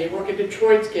 Okay, that may work in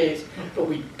Detroit's case, but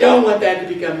we don't want that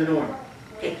to become the norm.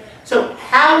 Okay, so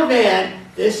how then,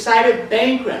 this side of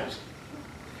bankruptcy,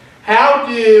 how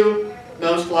do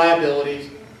most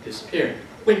liabilities disappear?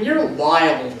 When you're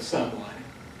liable to someone,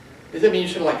 does that mean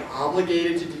you're sort of like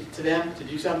obligated to them to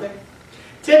do something?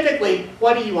 Typically,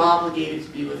 what are you obligated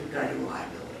to do with regard to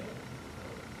liability?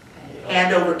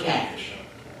 Hand over cash.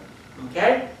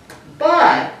 Okay?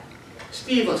 But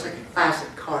Steve looks like a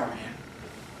classic car man.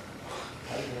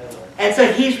 And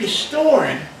so he's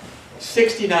restoring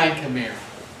 69 Camaro.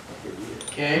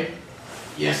 Okay?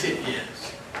 Yes, it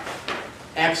is.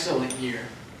 Excellent year.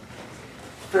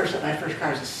 My first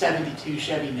car was a 72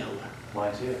 Chevy Nova.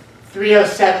 Mine too.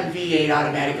 307 V8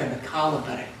 automatic on the column,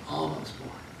 but I almost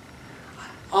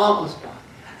bought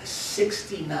a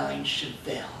 69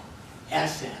 Chevelle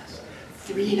SS,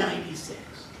 396.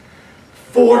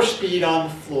 4-speed on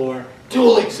the floor,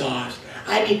 dual exhaust.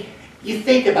 I mean, you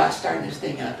think about starting this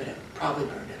thing up and it probably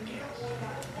burned up gas.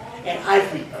 And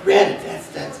I've regretted,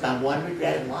 that's my one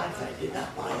regret in life, that I did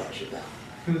not buy that Chevelle.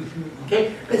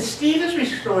 Okay, but Steve is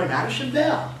restoring not a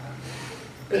Chevelle,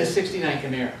 but a 69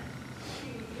 Camaro.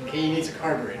 Okay, he needs a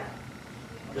carburetor.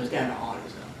 Goes down to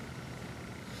AutoZone.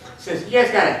 Says, you guys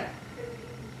got a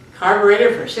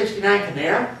carburetor for a 69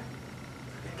 Camaro?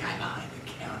 The guy behind the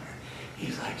counter,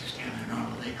 he's like just having a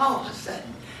normal day. All of a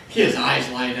sudden, his eyes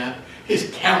light up. His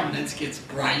countenance gets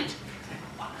bright. He's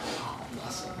like, wow,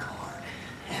 muscle car.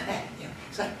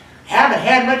 It's like, haven't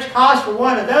had much cost for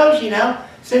one of those,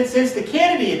 since the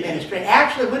Kennedy administration.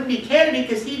 Actually, it wouldn't be Kennedy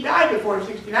because he died before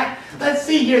 69. Let's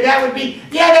see here. That would be,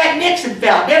 that Nixon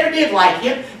fella. Never did like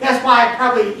him. That's why I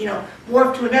probably,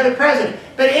 morphed to another president.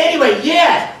 But anyway,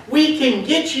 yes, we can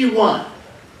get you one.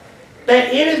 But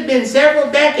it has been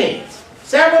several decades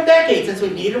since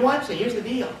we needed one. So here's the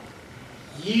deal.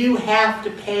 You have to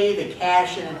pay the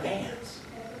cash in advance.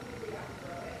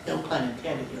 No pun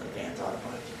intended, advance auto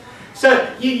parts. So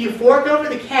you fork over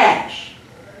the cash.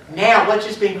 Now, what's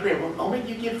just been created? Well, the moment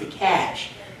you give the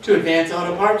cash to Advance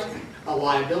Auto Parts, a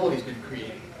liability's been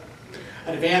created.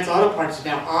 Advance Auto Parts is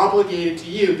now obligated to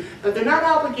you, but they're not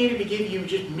obligated to give you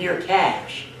just mere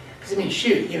cash. Because,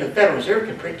 shoot, the Federal Reserve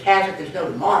can print cash if there's no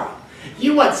tomorrow.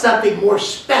 You want something more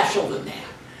special than that,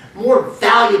 more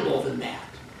valuable than that.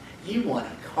 You want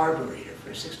a carburetor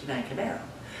for a 69 Camaro.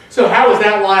 So how is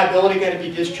that liability going to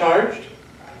be discharged?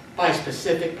 By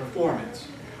specific performance,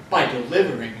 by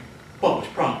delivering what was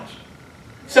promised.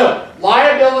 So,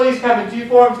 liabilities come in two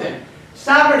forms then.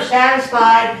 Some are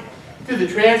satisfied through the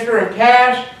transfer of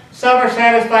cash, some are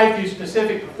satisfied through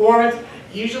specific performance,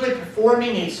 usually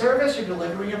performing a service or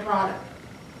delivering a product.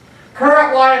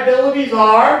 Current liabilities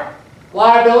are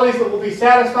liabilities that will be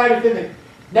satisfied within the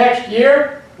next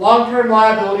year. Long-term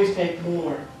liabilities take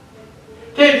more.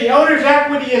 Okay, the owner's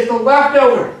equity is the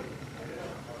leftover.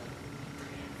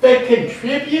 The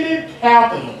contributed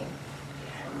capital.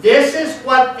 This is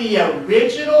what the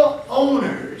original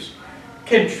owners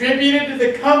contributed to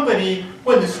the company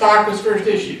when the stock was first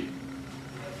issued.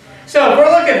 So if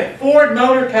we're looking at Ford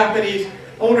Motor Company's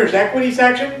owner's equity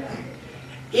section,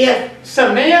 if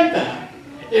Samantha,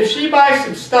 if she buys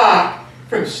some stock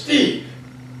from Steve,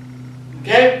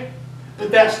 okay, but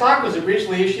that stock was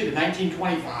originally issued in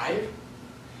 1925,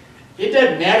 it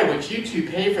doesn't matter what you two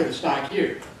pay for the stock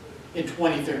here in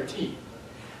 2013.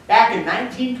 Back in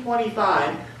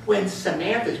 1925, when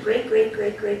Samantha's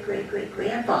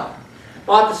great-great-great-great-great-great-grandfather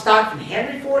bought the stock from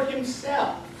Henry Ford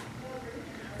himself,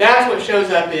 that's what shows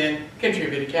up in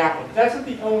contributed capital. That's what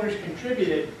the owners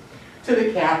contributed to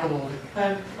the capital of the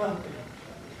company.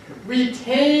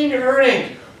 Retained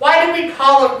earnings. Why do we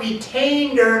call it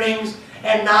retained earnings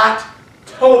and not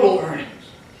total earnings?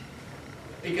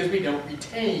 Because we don't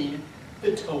retain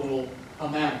the total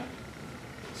amount.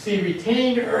 See,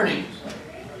 retained earnings.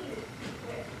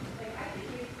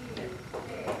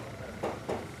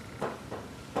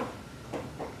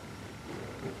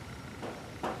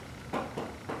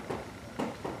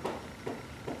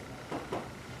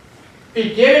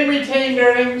 Beginning retained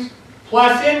earnings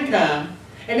plus income,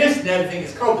 and this is another thing,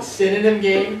 it's called the synonym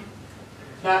game.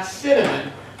 Not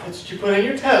cinnamon, that's what you put on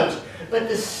your toast, but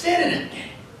the synonym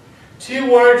game.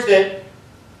 Two words that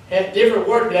have different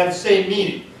words but have the same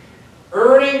meaning.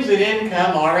 Earnings and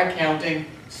income are accounting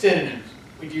synonyms.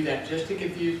 We do that just to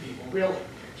confuse people, really.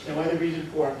 There's no other reason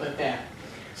for it but that.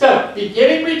 So,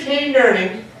 beginning retained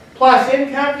earnings plus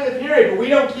income for the period, but we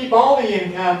don't keep all the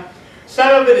income.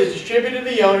 Some of it is distributed to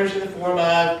the owners in the form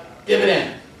of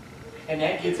dividend. And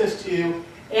that gets us to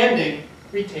ending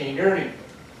retained earnings.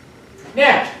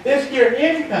 Now, this here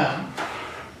income,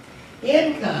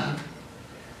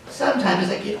 sometimes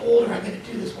as I get older, I'm going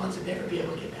to do this once and never be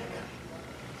able to get back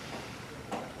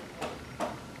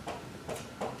up.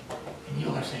 And you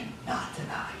all are saying, not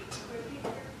tonight.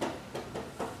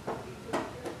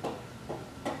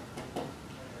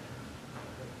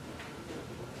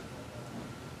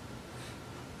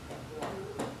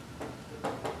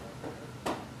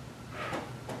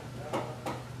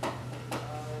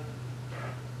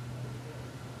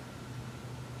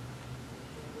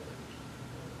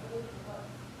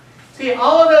 See,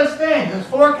 all of those things, those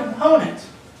four components,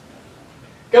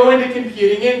 go into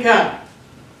computing income.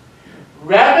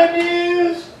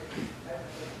 Revenues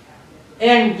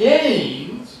and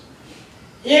gains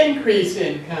increase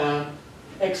income.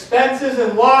 Expenses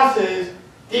and losses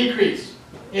decrease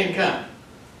income.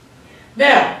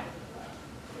 Now,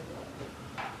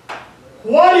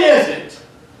 what is it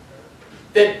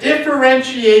that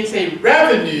differentiates a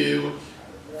revenue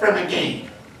from a gain?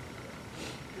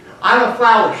 I'm a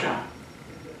flower shop.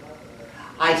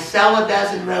 I sell a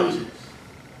dozen roses.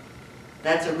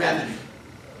 That's a revenue.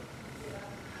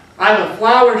 I'm a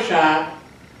flower shop.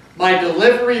 My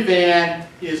delivery van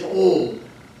is old.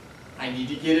 I need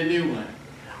to get a new one.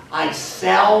 I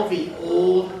sell the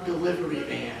old delivery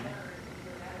van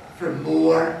for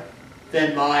more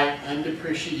than my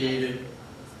undepreciated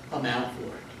amount for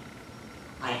it.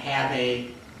 I have a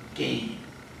gain.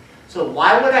 So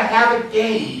why would I have a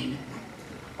gain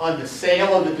on the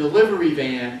sale of the delivery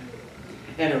van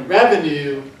and a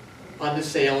revenue on the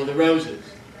sale of the roses?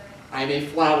 I'm a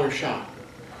flower shop.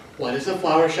 What is a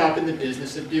flower shop in the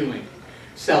business of doing?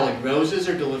 Selling roses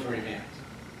or delivery vans?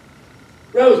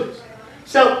 Roses.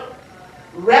 So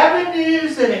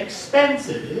revenues and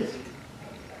expenses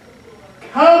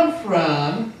come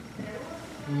from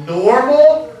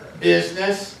normal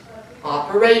business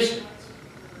operations.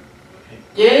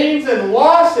 Gains and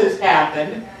losses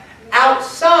happen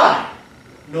outside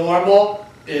normal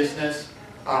business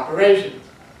operations.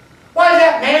 Why does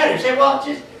that matter? You say, well,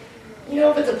 just,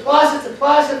 if it's a plus, it's a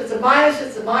plus. If it's a minus,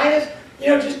 it's a minus.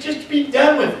 Just be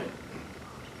done with it.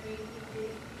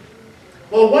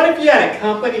 Well, what if you had a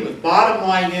company with bottom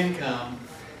line income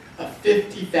of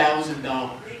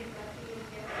 $50,000,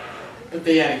 but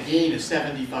they had a gain of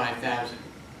 $75,000?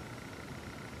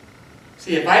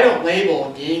 See, if I don't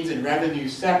label gains and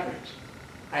revenues separate,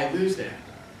 I lose that.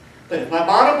 But if my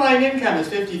bottom line income is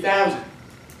 $50,000,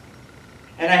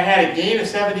 and I had a gain of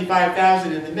 $75,000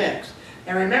 in the mix,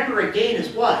 and remember, a gain is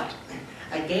what?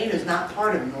 A gain is not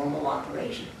part of normal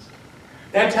operations.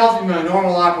 That tells me my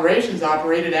normal operations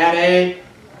operated at a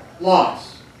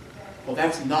loss. Well,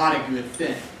 that's not a good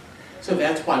thing. So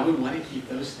that's why we want to keep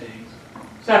those things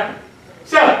separate.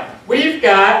 So we've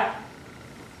got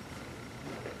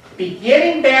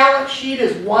beginning balance sheet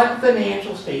is one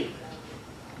financial statement.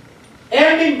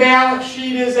 Ending balance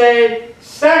sheet is a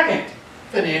second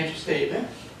financial statement.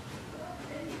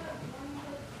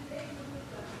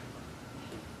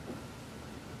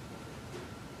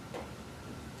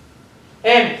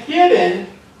 And hidden,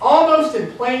 almost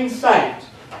in plain sight,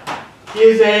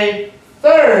 is a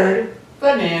third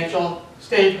financial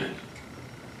statement.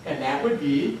 And that would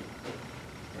be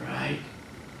right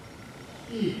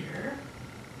here.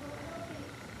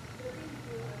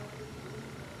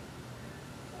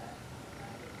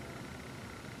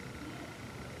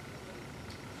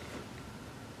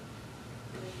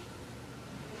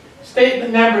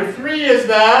 Statement number 3 is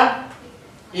the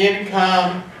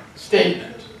income statement.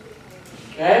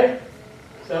 Okay?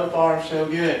 So far, so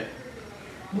good.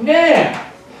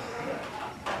 Now,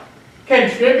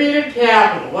 contributed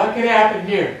capital. What could happen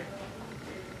here?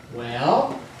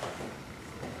 Well,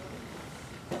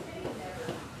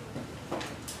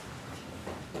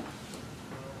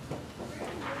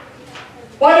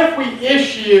 what if we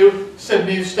issue some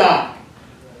new stock?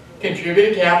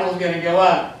 Contributed capital is going to go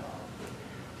up.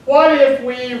 What if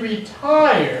we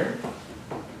retire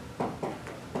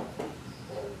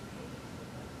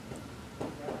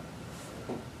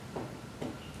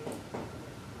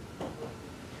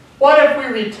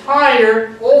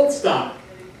old stock?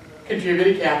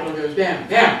 Contributed capital goes down.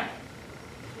 Now,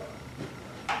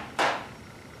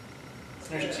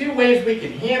 there's 2 ways we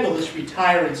can handle this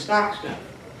retiring stock stuff.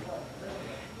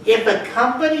 If a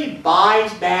company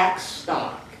buys back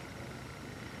stock,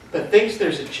 but thinks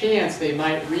there's a chance they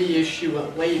might reissue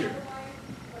it later,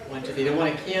 they don't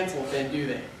want to cancel it, then do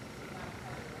they?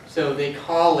 So they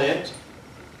call it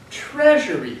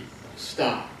treasury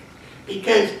stock.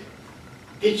 Because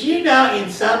did you know in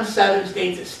some southern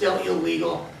states it's still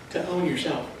illegal to own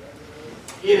yourself?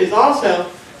 It is also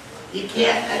You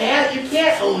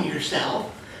can't own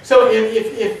yourself. So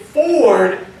if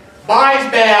Ford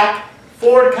buys back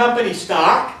Ford company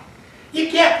stock, you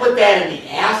can't put that in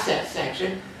the asset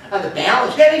section of the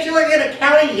balance sheet. You should look at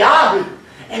accounting Yahoo,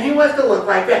 and he wants to look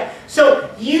like that. So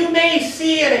you may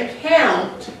see an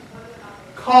account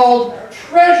called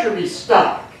treasury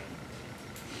stock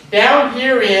down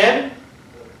here in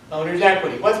owner's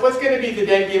equity. What's going to be the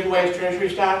debt giveaway as treasury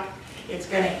stock? It's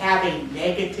going to have a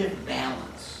negative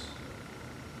balance.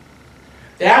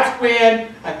 That's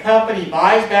when a company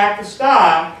buys back the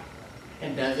stock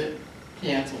and doesn't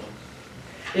cancel it.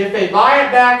 If they buy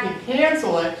it back and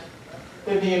cancel it,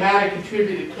 then the amount of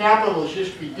contributed capital is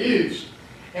just reduced,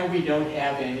 and we don't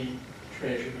have any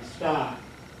treasury stock.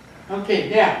 Okay,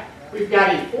 now, we've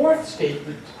got a fourth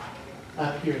statement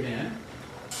up here then.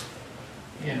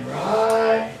 And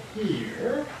right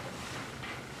here,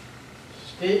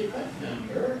 statement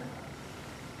number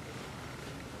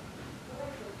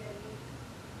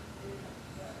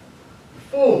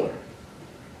 4.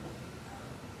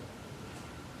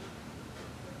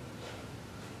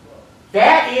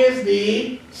 That is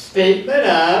the statement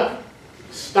of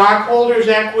stockholders'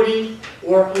 equity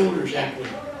or owner's equity.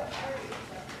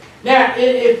 Now,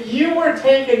 if you were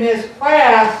taking this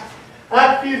class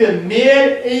up through the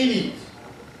mid-'80s,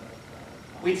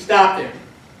 we'd stop there.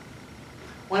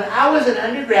 When I was an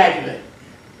undergraduate,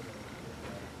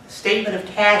 statement of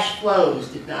cash flows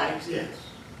did not exist.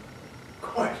 Of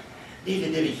course, neither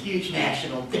did a huge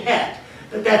national debt,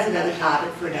 but that's another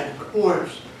topic for another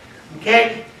course.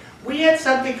 Okay? We had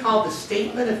something called the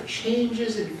Statement of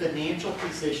Changes in Financial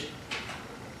Position.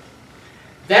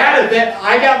 That event,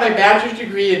 I got my bachelor's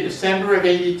degree in December of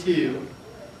 '82.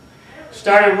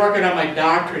 Started working on my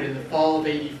doctorate in the fall of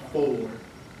 '84.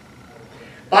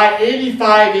 By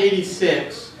 '85,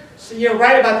 '86, so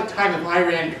right about the time of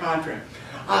Iran-Contra,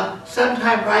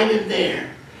 sometime right in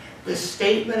there, the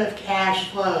Statement of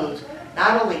Cash Flows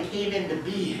not only came into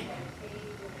being,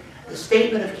 the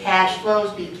Statement of Cash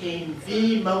Flows became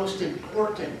the most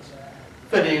important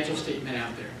financial statement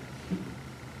out there.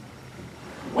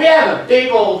 We have a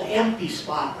big old empty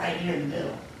spot right here in the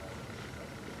middle.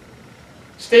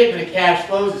 Statement of Cash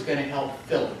Flows is going to help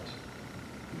fill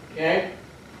it. Okay?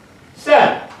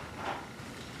 So,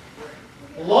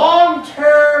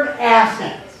 long-term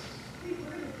assets.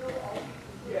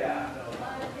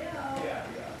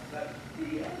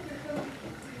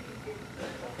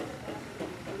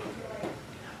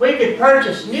 We could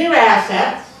purchase new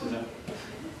assets.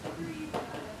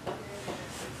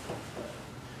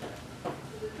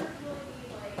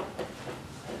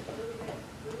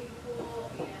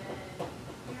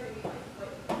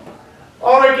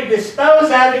 Or we could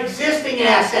dispose of existing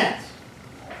assets.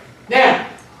 Now,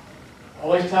 I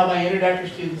always tell my introductory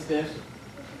students this.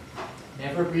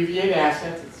 Never abbreviate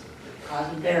assets. It's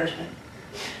cause embarrassment.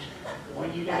 I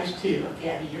want you guys too.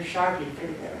 Okay, I mean, you're sharp. You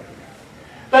figure that out.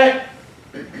 But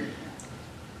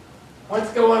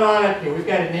what's going on up here? We've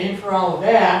got a name for all of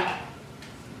that.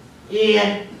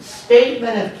 In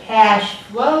Statement of Cash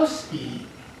Flow speak,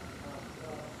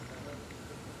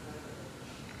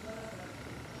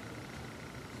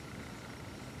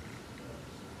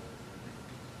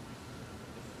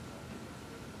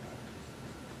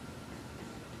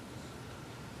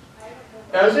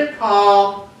 those are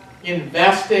called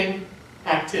investing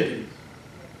activities.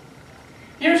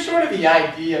 Here's sort of the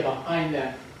idea behind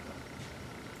that.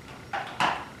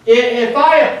 If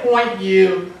I appoint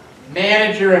you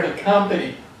manager of a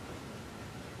company,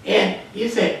 and you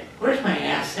say, where's my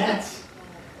assets?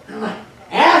 I'm like,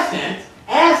 assets?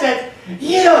 Assets?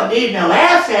 You don't need no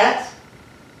assets.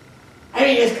 I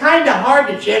mean, it's kind of hard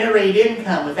to generate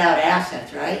income without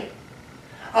assets, right?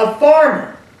 A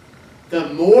farmer, the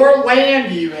more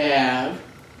land you have,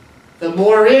 the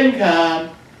more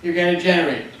income you're going to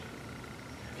generate.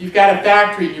 If you've got a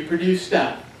factory and you produce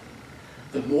stuff,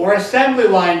 the more assembly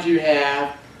lines you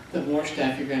have, the more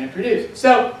stuff you're going to produce.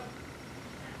 So,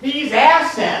 these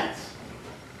assets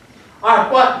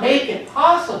are what make it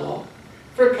possible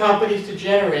for companies to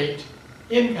generate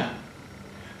income.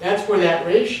 That's where that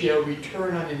ratio,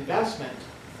 return on investment,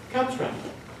 comes from.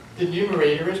 The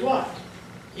numerator is what?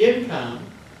 Income.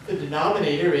 The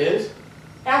denominator is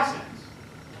assets.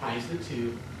 Ties the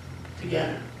two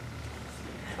together.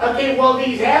 Okay, well,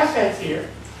 these assets here,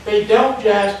 they don't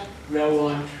just grow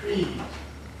on trees.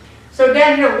 So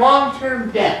down here,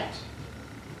 long-term debt.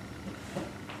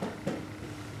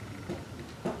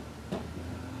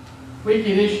 We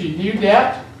can issue new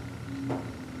debt.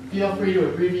 Feel free to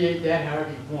abbreviate that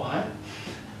however you want.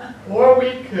 Or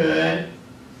we could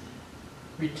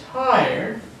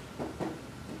retire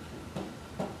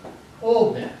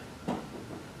old debt.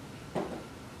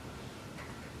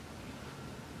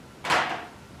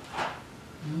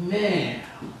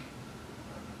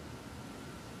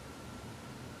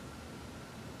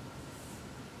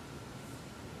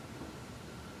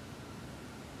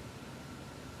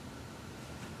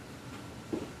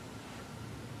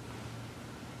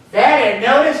 Then,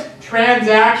 notice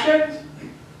transactions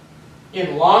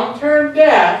in long-term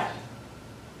debt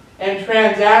and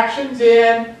transactions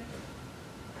in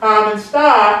common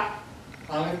stock,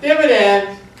 along with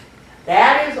dividends,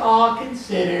 that is all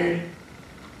considered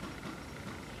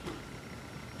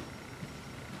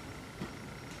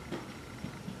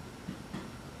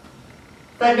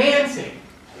financing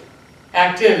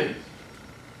activities.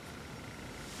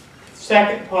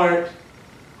 Second part,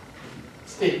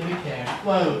 statement of cash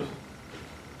flows.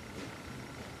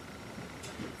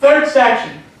 Third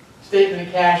section, statement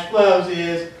of cash flows,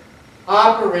 is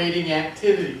operating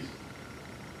activities.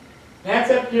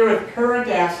 That's up here with current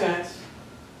assets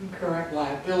and current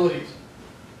liabilities.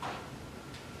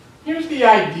 Here's the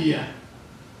idea.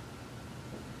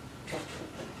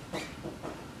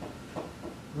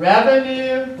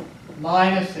 Revenue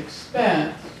minus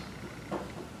expense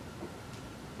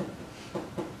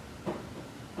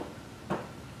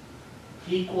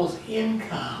equals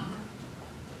income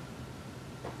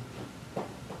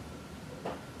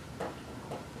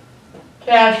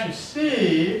cash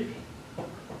received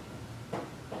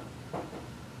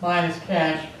minus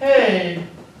cash paid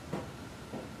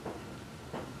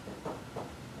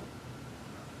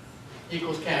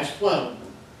equals cash flow.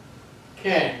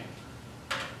 Okay.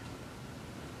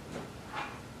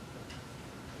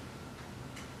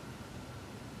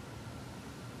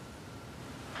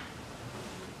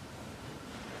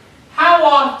 How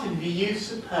often do you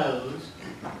suppose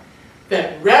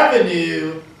that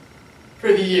revenue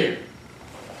for the year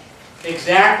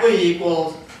exactly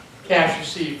equals cash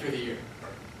received for the year?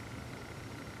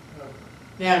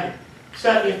 Never.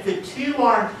 So if the two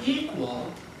aren't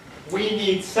equal, we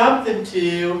need something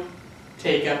to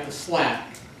take up the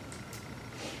slack.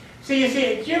 So you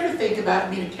see, do you ever think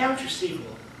about, accounts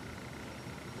receivable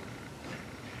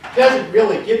doesn't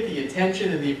really get the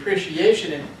attention and the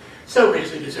appreciation it so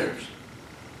richly deserves.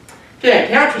 Okay,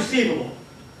 accounts receivable.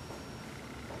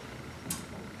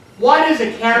 What is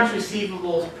accounts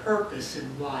receivables purpose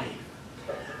in life?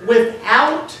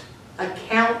 Without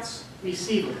accounts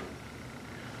receivable,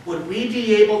 would we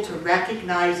be able to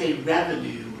recognize a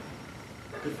revenue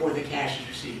before the cash is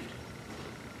received?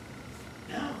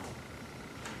 No.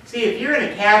 See, if you're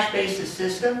in a cash basis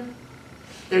system,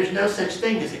 there's no such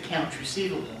thing as accounts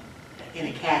receivable in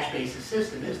a cash basis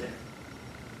system, is there?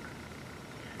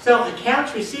 So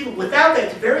accounts receivable, without that,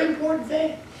 it's a very important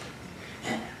thing.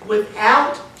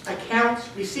 Without accounts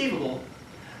receivable,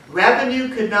 revenue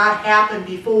could not happen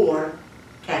before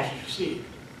cash is received.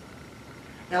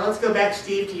 Now let's go back,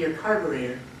 Steve, to your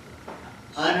carburetor.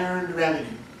 Unearned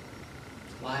revenue,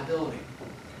 liability.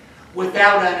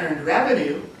 Without unearned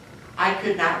revenue, I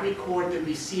could not record the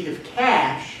receipt of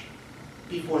cash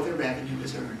before the revenue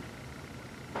was earned.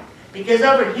 Because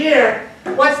over here,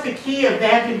 what's the key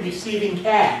event in receiving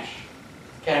cash?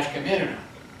 Cash come in or not.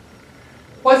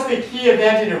 What's the key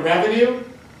event in a revenue?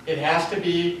 It has to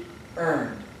be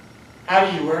earned. How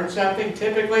do you earn something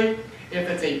typically? If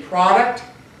it's a product,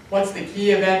 what's the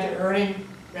key event to earning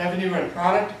revenue on a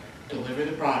product? Deliver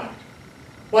the product.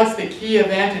 What's the key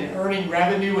event in earning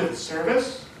revenue with a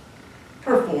service?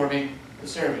 Performing the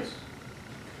service.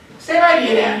 Same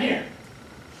idea down here.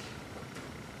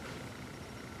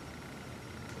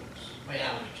 Oops, way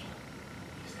out.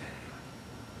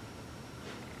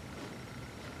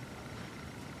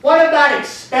 What about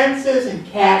expenses and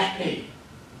cash paid?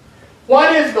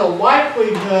 What is the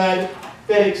likelihood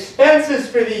that expenses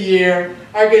for the year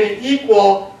are going to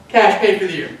equal cash paid for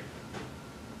the year?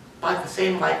 About the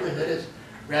same likelihood as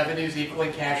revenues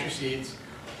equaling cash receipts,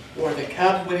 or the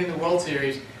Cubs winning the World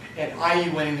Series and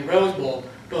IU winning the Rose Bowl,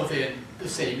 both in the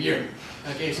same year.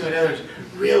 Okay, so in other words,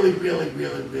 really, really,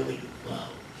 really, really low.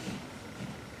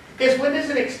 Because when does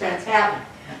an expense happen?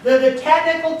 The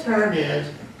technical term is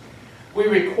we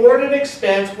record an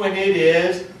expense when it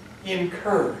is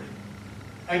incurred.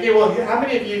 Okay, well, how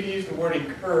many of you have used the word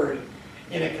incurred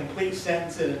in a complete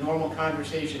sentence in a normal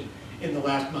conversation in the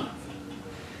last month?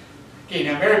 Okay,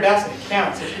 now Mary Beth's an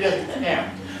accountant, so she doesn't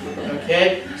count.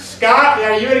 Okay, Scott,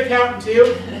 are you an accountant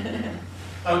too?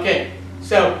 Okay,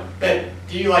 so, but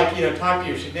do you talk to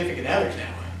your significant others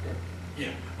that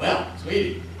way? Well,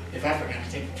 sweetie, if I forgot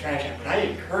to take the trash out, would I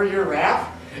incur your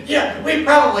wrath? Yeah, we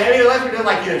probably, unless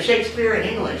we're doing Shakespeare in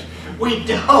English, we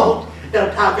don't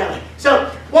talk that way. So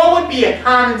what would be a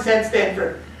common sense then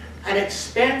for an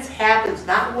expense happens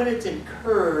not when it's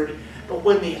incurred, but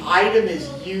when the item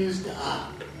is used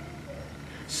up.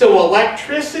 So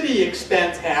electricity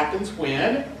expense happens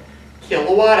when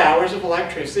kilowatt hours of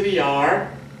electricity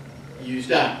are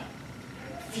used up.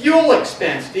 Fuel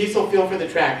expense, diesel fuel for the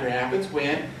tractor, happens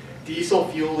when diesel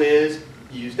fuel is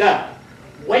used up.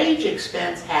 Wage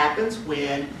expense happens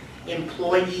when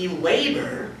employee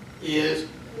labor is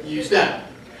used up.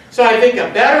 So I think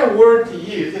a better word to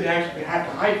use, and actually have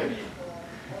to hyphenate,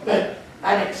 but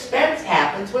an expense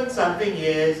happens when something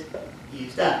is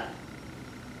used up.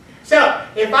 So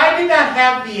if I did not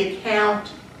have the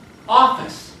account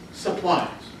office supplies,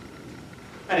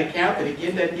 an account that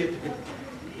again doesn't get the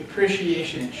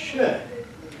depreciation it should,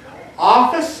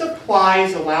 office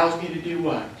supplies allows me to do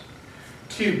what?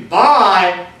 To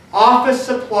buy office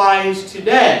supplies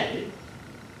today.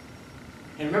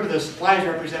 And remember, those supplies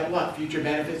represent what? Future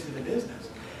benefits to the business.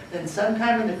 Then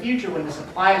sometime in the future, when the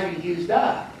supplies are used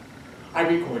up, I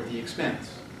record the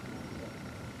expense.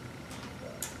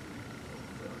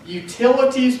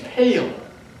 Utilities payable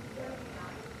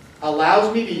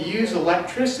allows me to use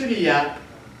electricity up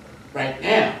right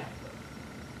now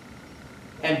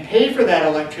and pay for that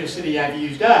electricity I've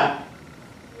used up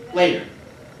later.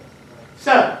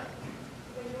 So,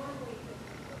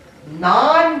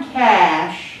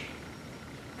 non-cash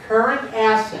current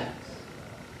assets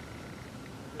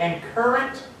and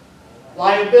current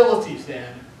liabilities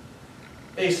then,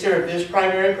 they serve this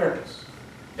primary purpose.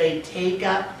 They take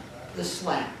up the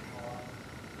slack.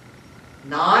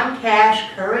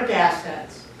 Non-cash current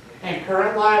assets and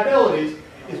current liabilities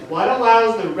is what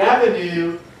allows the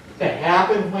revenue to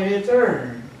happen when it's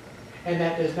earned, and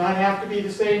that does not have to be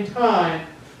the same time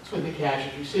as when the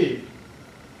cash is received.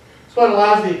 It's what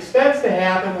allows the expense to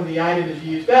happen when the item is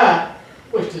used up,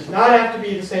 which does not have to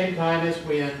be the same time as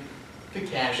when the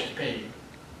cash is paid.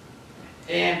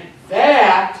 And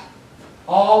that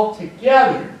all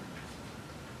together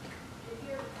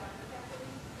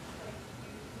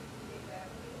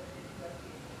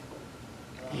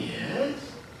is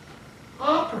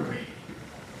operating.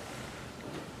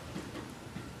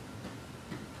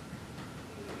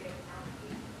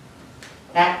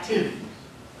 Activities.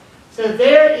 So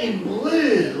there in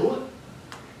blue,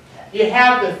 you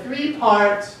have the three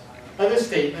parts of the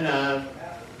statement of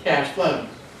cash flows.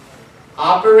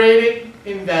 Operating,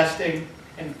 investing,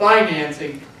 and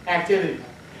financing activities.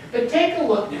 But take a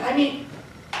look now. I mean,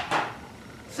 in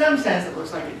some sense it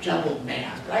looks like a jumbled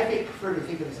mass, but I prefer to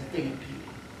think of it as a thing of beauty.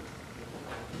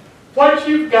 What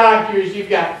you've got here is you've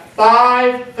got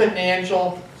 5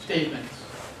 financial statements.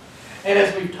 And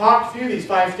as we've talked through these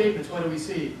 5 statements, what do we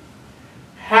see?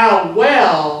 How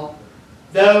well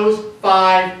those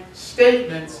 5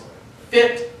 statements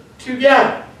fit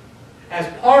together as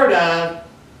part of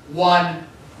one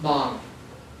model.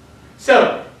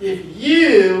 So, if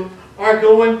you are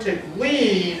going to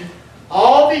glean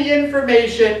all the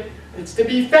information that's to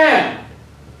be found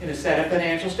in a set of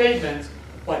financial statements,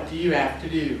 what do you have to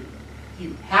do?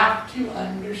 You have to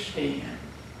understand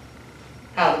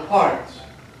how the parts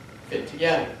fit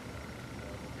together.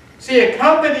 See, a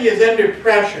company is under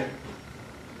pressure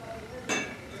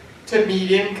to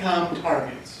meet income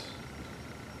targets,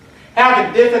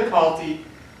 having difficulty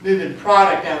moving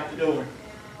product out the door.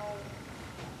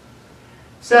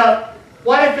 So,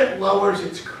 what if it lowers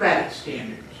its credit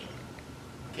standards?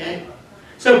 Okay?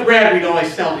 So bread we'd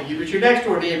always sell to you, but your next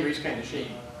door neighbor is kind of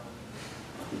shady.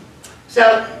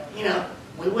 So, you know,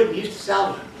 we wouldn't used to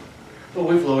sell them. But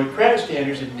we've lowered credit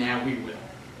standards and now we will.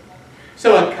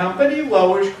 So a company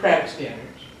lowers credit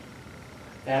standards.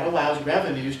 That allows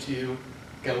revenues to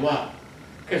go up.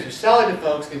 Because they're selling to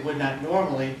folks they would not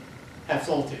normally have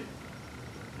sold to.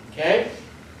 Okay?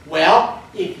 Well,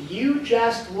 if you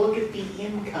just look at the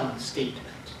income statement,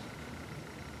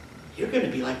 you're going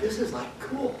to be like, this is like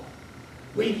cool.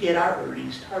 We hit our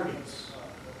earnings targets.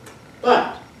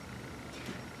 But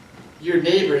your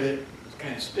neighbor that is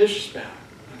kind of suspicious about,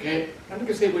 okay? I'm not going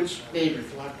to say which neighbor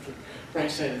for the right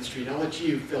side of the street. I'll let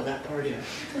you fill that part in.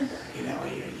 You know,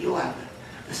 you'll have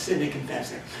a sin to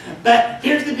confess there. But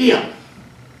here's the deal.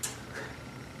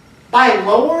 By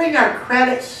lowering our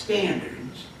credit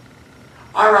standards,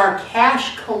 are our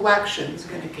cash collections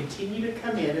going to continue to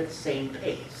come in at the same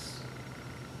pace?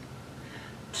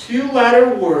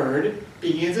 2-letter word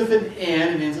begins with an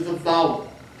N and ends with a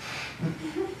vowel.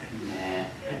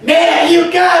 Man,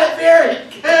 you got it! Very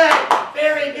good!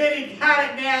 Very good, you got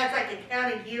it now. It's like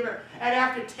accounting humor. And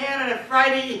after 10 on a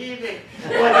Friday evening.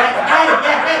 Well,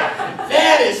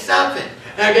 that is something.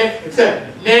 Okay, so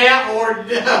now or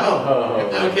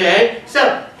no. Okay,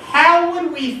 so how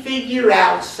would we figure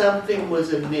out something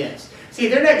was amiss? See,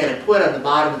 they're not going to put on the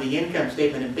bottom of the income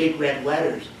statement in big red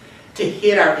letters, to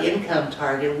hit our income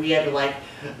target, we had to like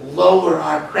lower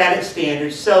our credit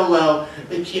standards so low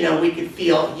that, you know, we could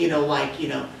feel, you know, like, you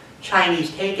know,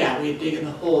 Chinese takeout. We had digging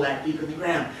the hole that deep in the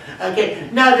ground. Okay,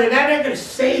 no, they're not going to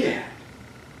say that.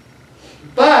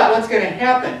 But what's going to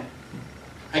happen?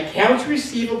 Accounts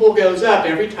receivable goes up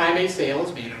every time a sale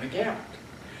is made on account.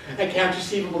 Accounts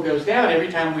receivable goes down every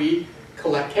time we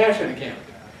collect cash on account.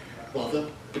 Well,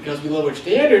 because we lowered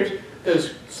standards,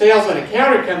 those sales on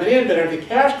account are coming in, but are the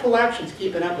cash collections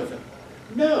keeping up with them?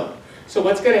 No. So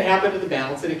what's going to happen to the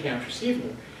balance in accounts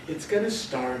receivable? It's going to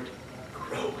start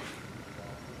growing.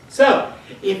 So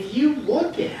if you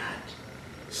look at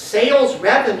sales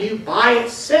revenue by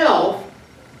itself,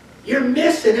 you're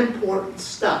missing important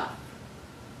stuff.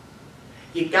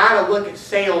 You got to look at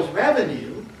sales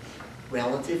revenue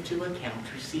relative to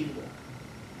accounts receivable.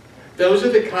 Those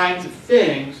are the kinds of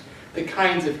things, the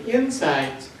kinds of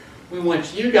insights we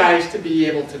want you guys to be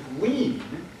able to glean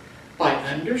by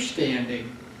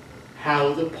understanding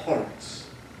how the parts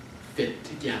fit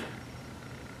together.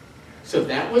 So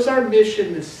that was our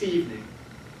mission this evening,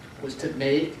 was to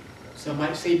make, some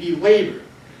might say belabor,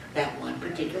 that one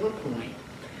particular point,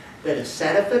 that a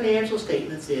set of financial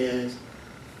statements is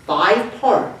 5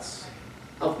 parts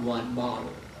of one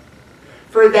model.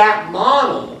 For that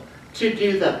model to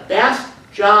do the best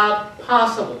job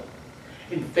possible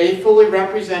in faithfully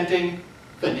representing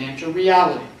financial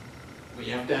reality, we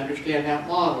have to understand that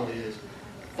model is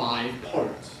 5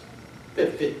 parts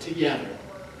that fit together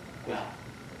well.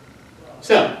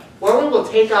 So, where we will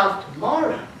take off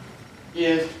tomorrow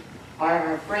is,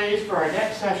 our phrase for our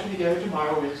next session together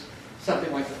tomorrow is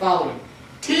something like the following.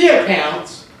 T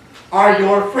accounts are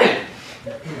your friend.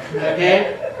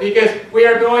 Okay? Because we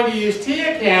are going to use T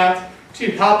accounts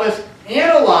to help us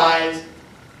analyze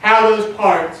how those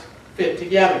parts fit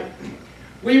together.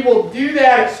 We will do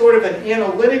that at sort of an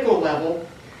analytical level.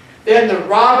 Then the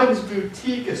Robbins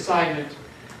Boutique assignment,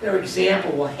 their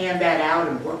example, will hand that out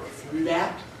and work through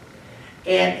that.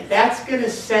 And that's going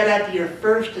to set up your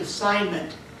first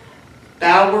assignment,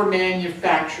 Bauer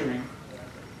Manufacturing.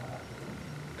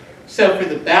 So for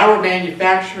the Bauer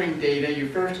Manufacturing data, your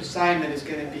first assignment is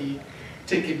going to be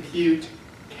to compute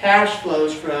cash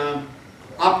flows from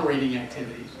operating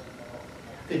activities.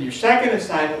 Then your second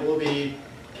assignment will be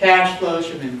cash flows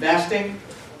from investing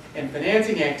and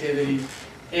financing activities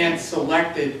and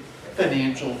selected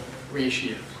financial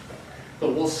ratios.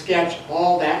 But we'll sketch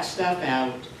all that stuff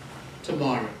out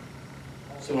tomorrow.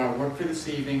 So our work for this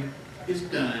evening is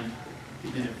done.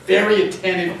 You've been a very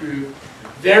attentive group,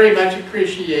 very much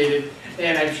appreciated,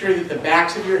 and I'm sure that the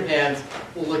backs of your heads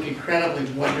will look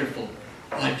incredibly wonderful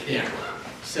on camera.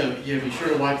 So be sure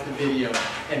to watch the video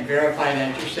and verify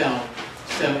that yourself.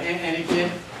 So, and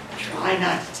again, try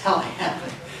not to tell him.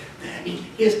 I mean,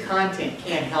 his content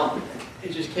can't help it.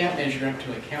 It just can't measure up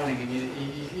to accounting. I mean,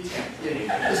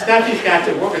 the stuff he's got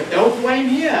to work with, don't blame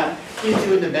him. He's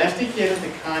doing the best he can with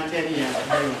the content he has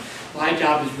to do. My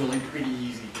job is really pretty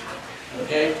easy.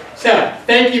 Okay? So,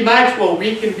 thank you much. We'll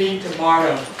reconvene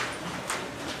tomorrow.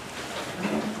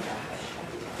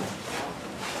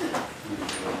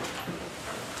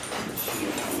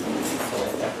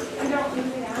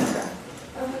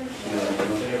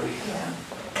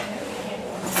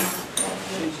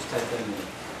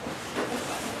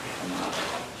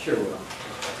 Sure will.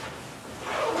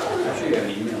 I'm sure you have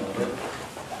an email of it.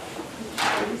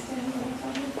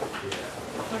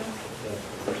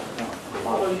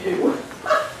 Follow you.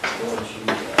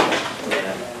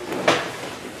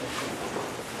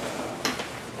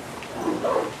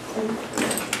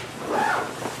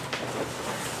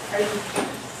 Are you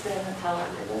still in the Palo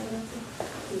Alto residency?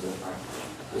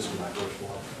 This is my first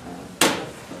one.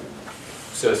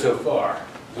 So far,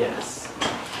 yes.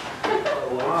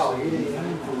 Wow, you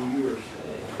were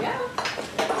Yeah.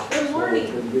 Good morning.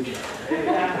 Yeah,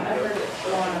 I heard it's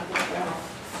going up and down.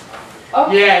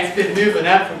 Oh, Yeah, it's been moving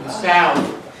up from the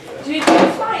south. did you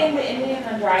fly into India and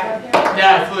then drive up here? No,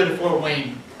 I flew to Fort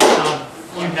Wayne.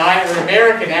 United or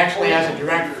American actually has a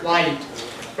direct flight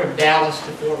from Dallas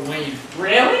to Fort Wayne.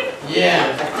 Really?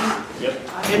 Yeah. Yep.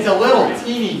 It's a little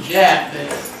teeny jet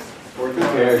that, Who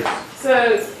cares?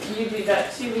 So you do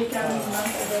that 2 weekends a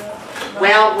month?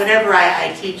 well, whenever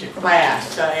I teach a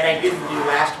class, and I didn't do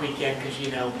last weekend because,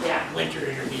 Yeah. winter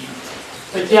intervened.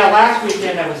 But yeah, last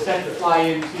weekend I was set to fly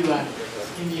into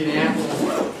Indianapolis. All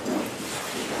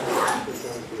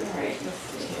right, let's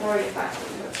see. Where are you back?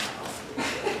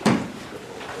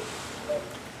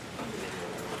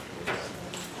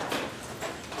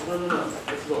 No.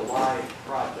 This is a live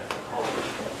project.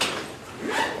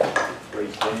 Where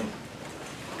you staying?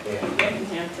 In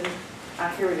Hampton.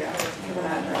 Here we go. Give an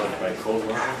address. By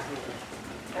Coldwater?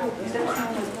 Oh, is that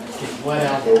sound like- What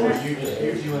else? Were you just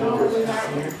here doing all this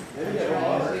stuff here?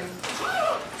 Yeah,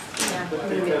 I'm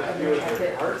gonna check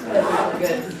it. That's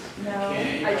good. No.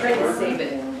 Okay. I tried to save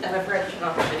it, and I've read it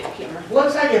off the video camera.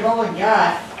 Looks like you've only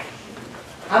got,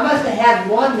 I must have had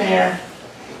one there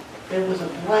there was a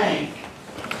blank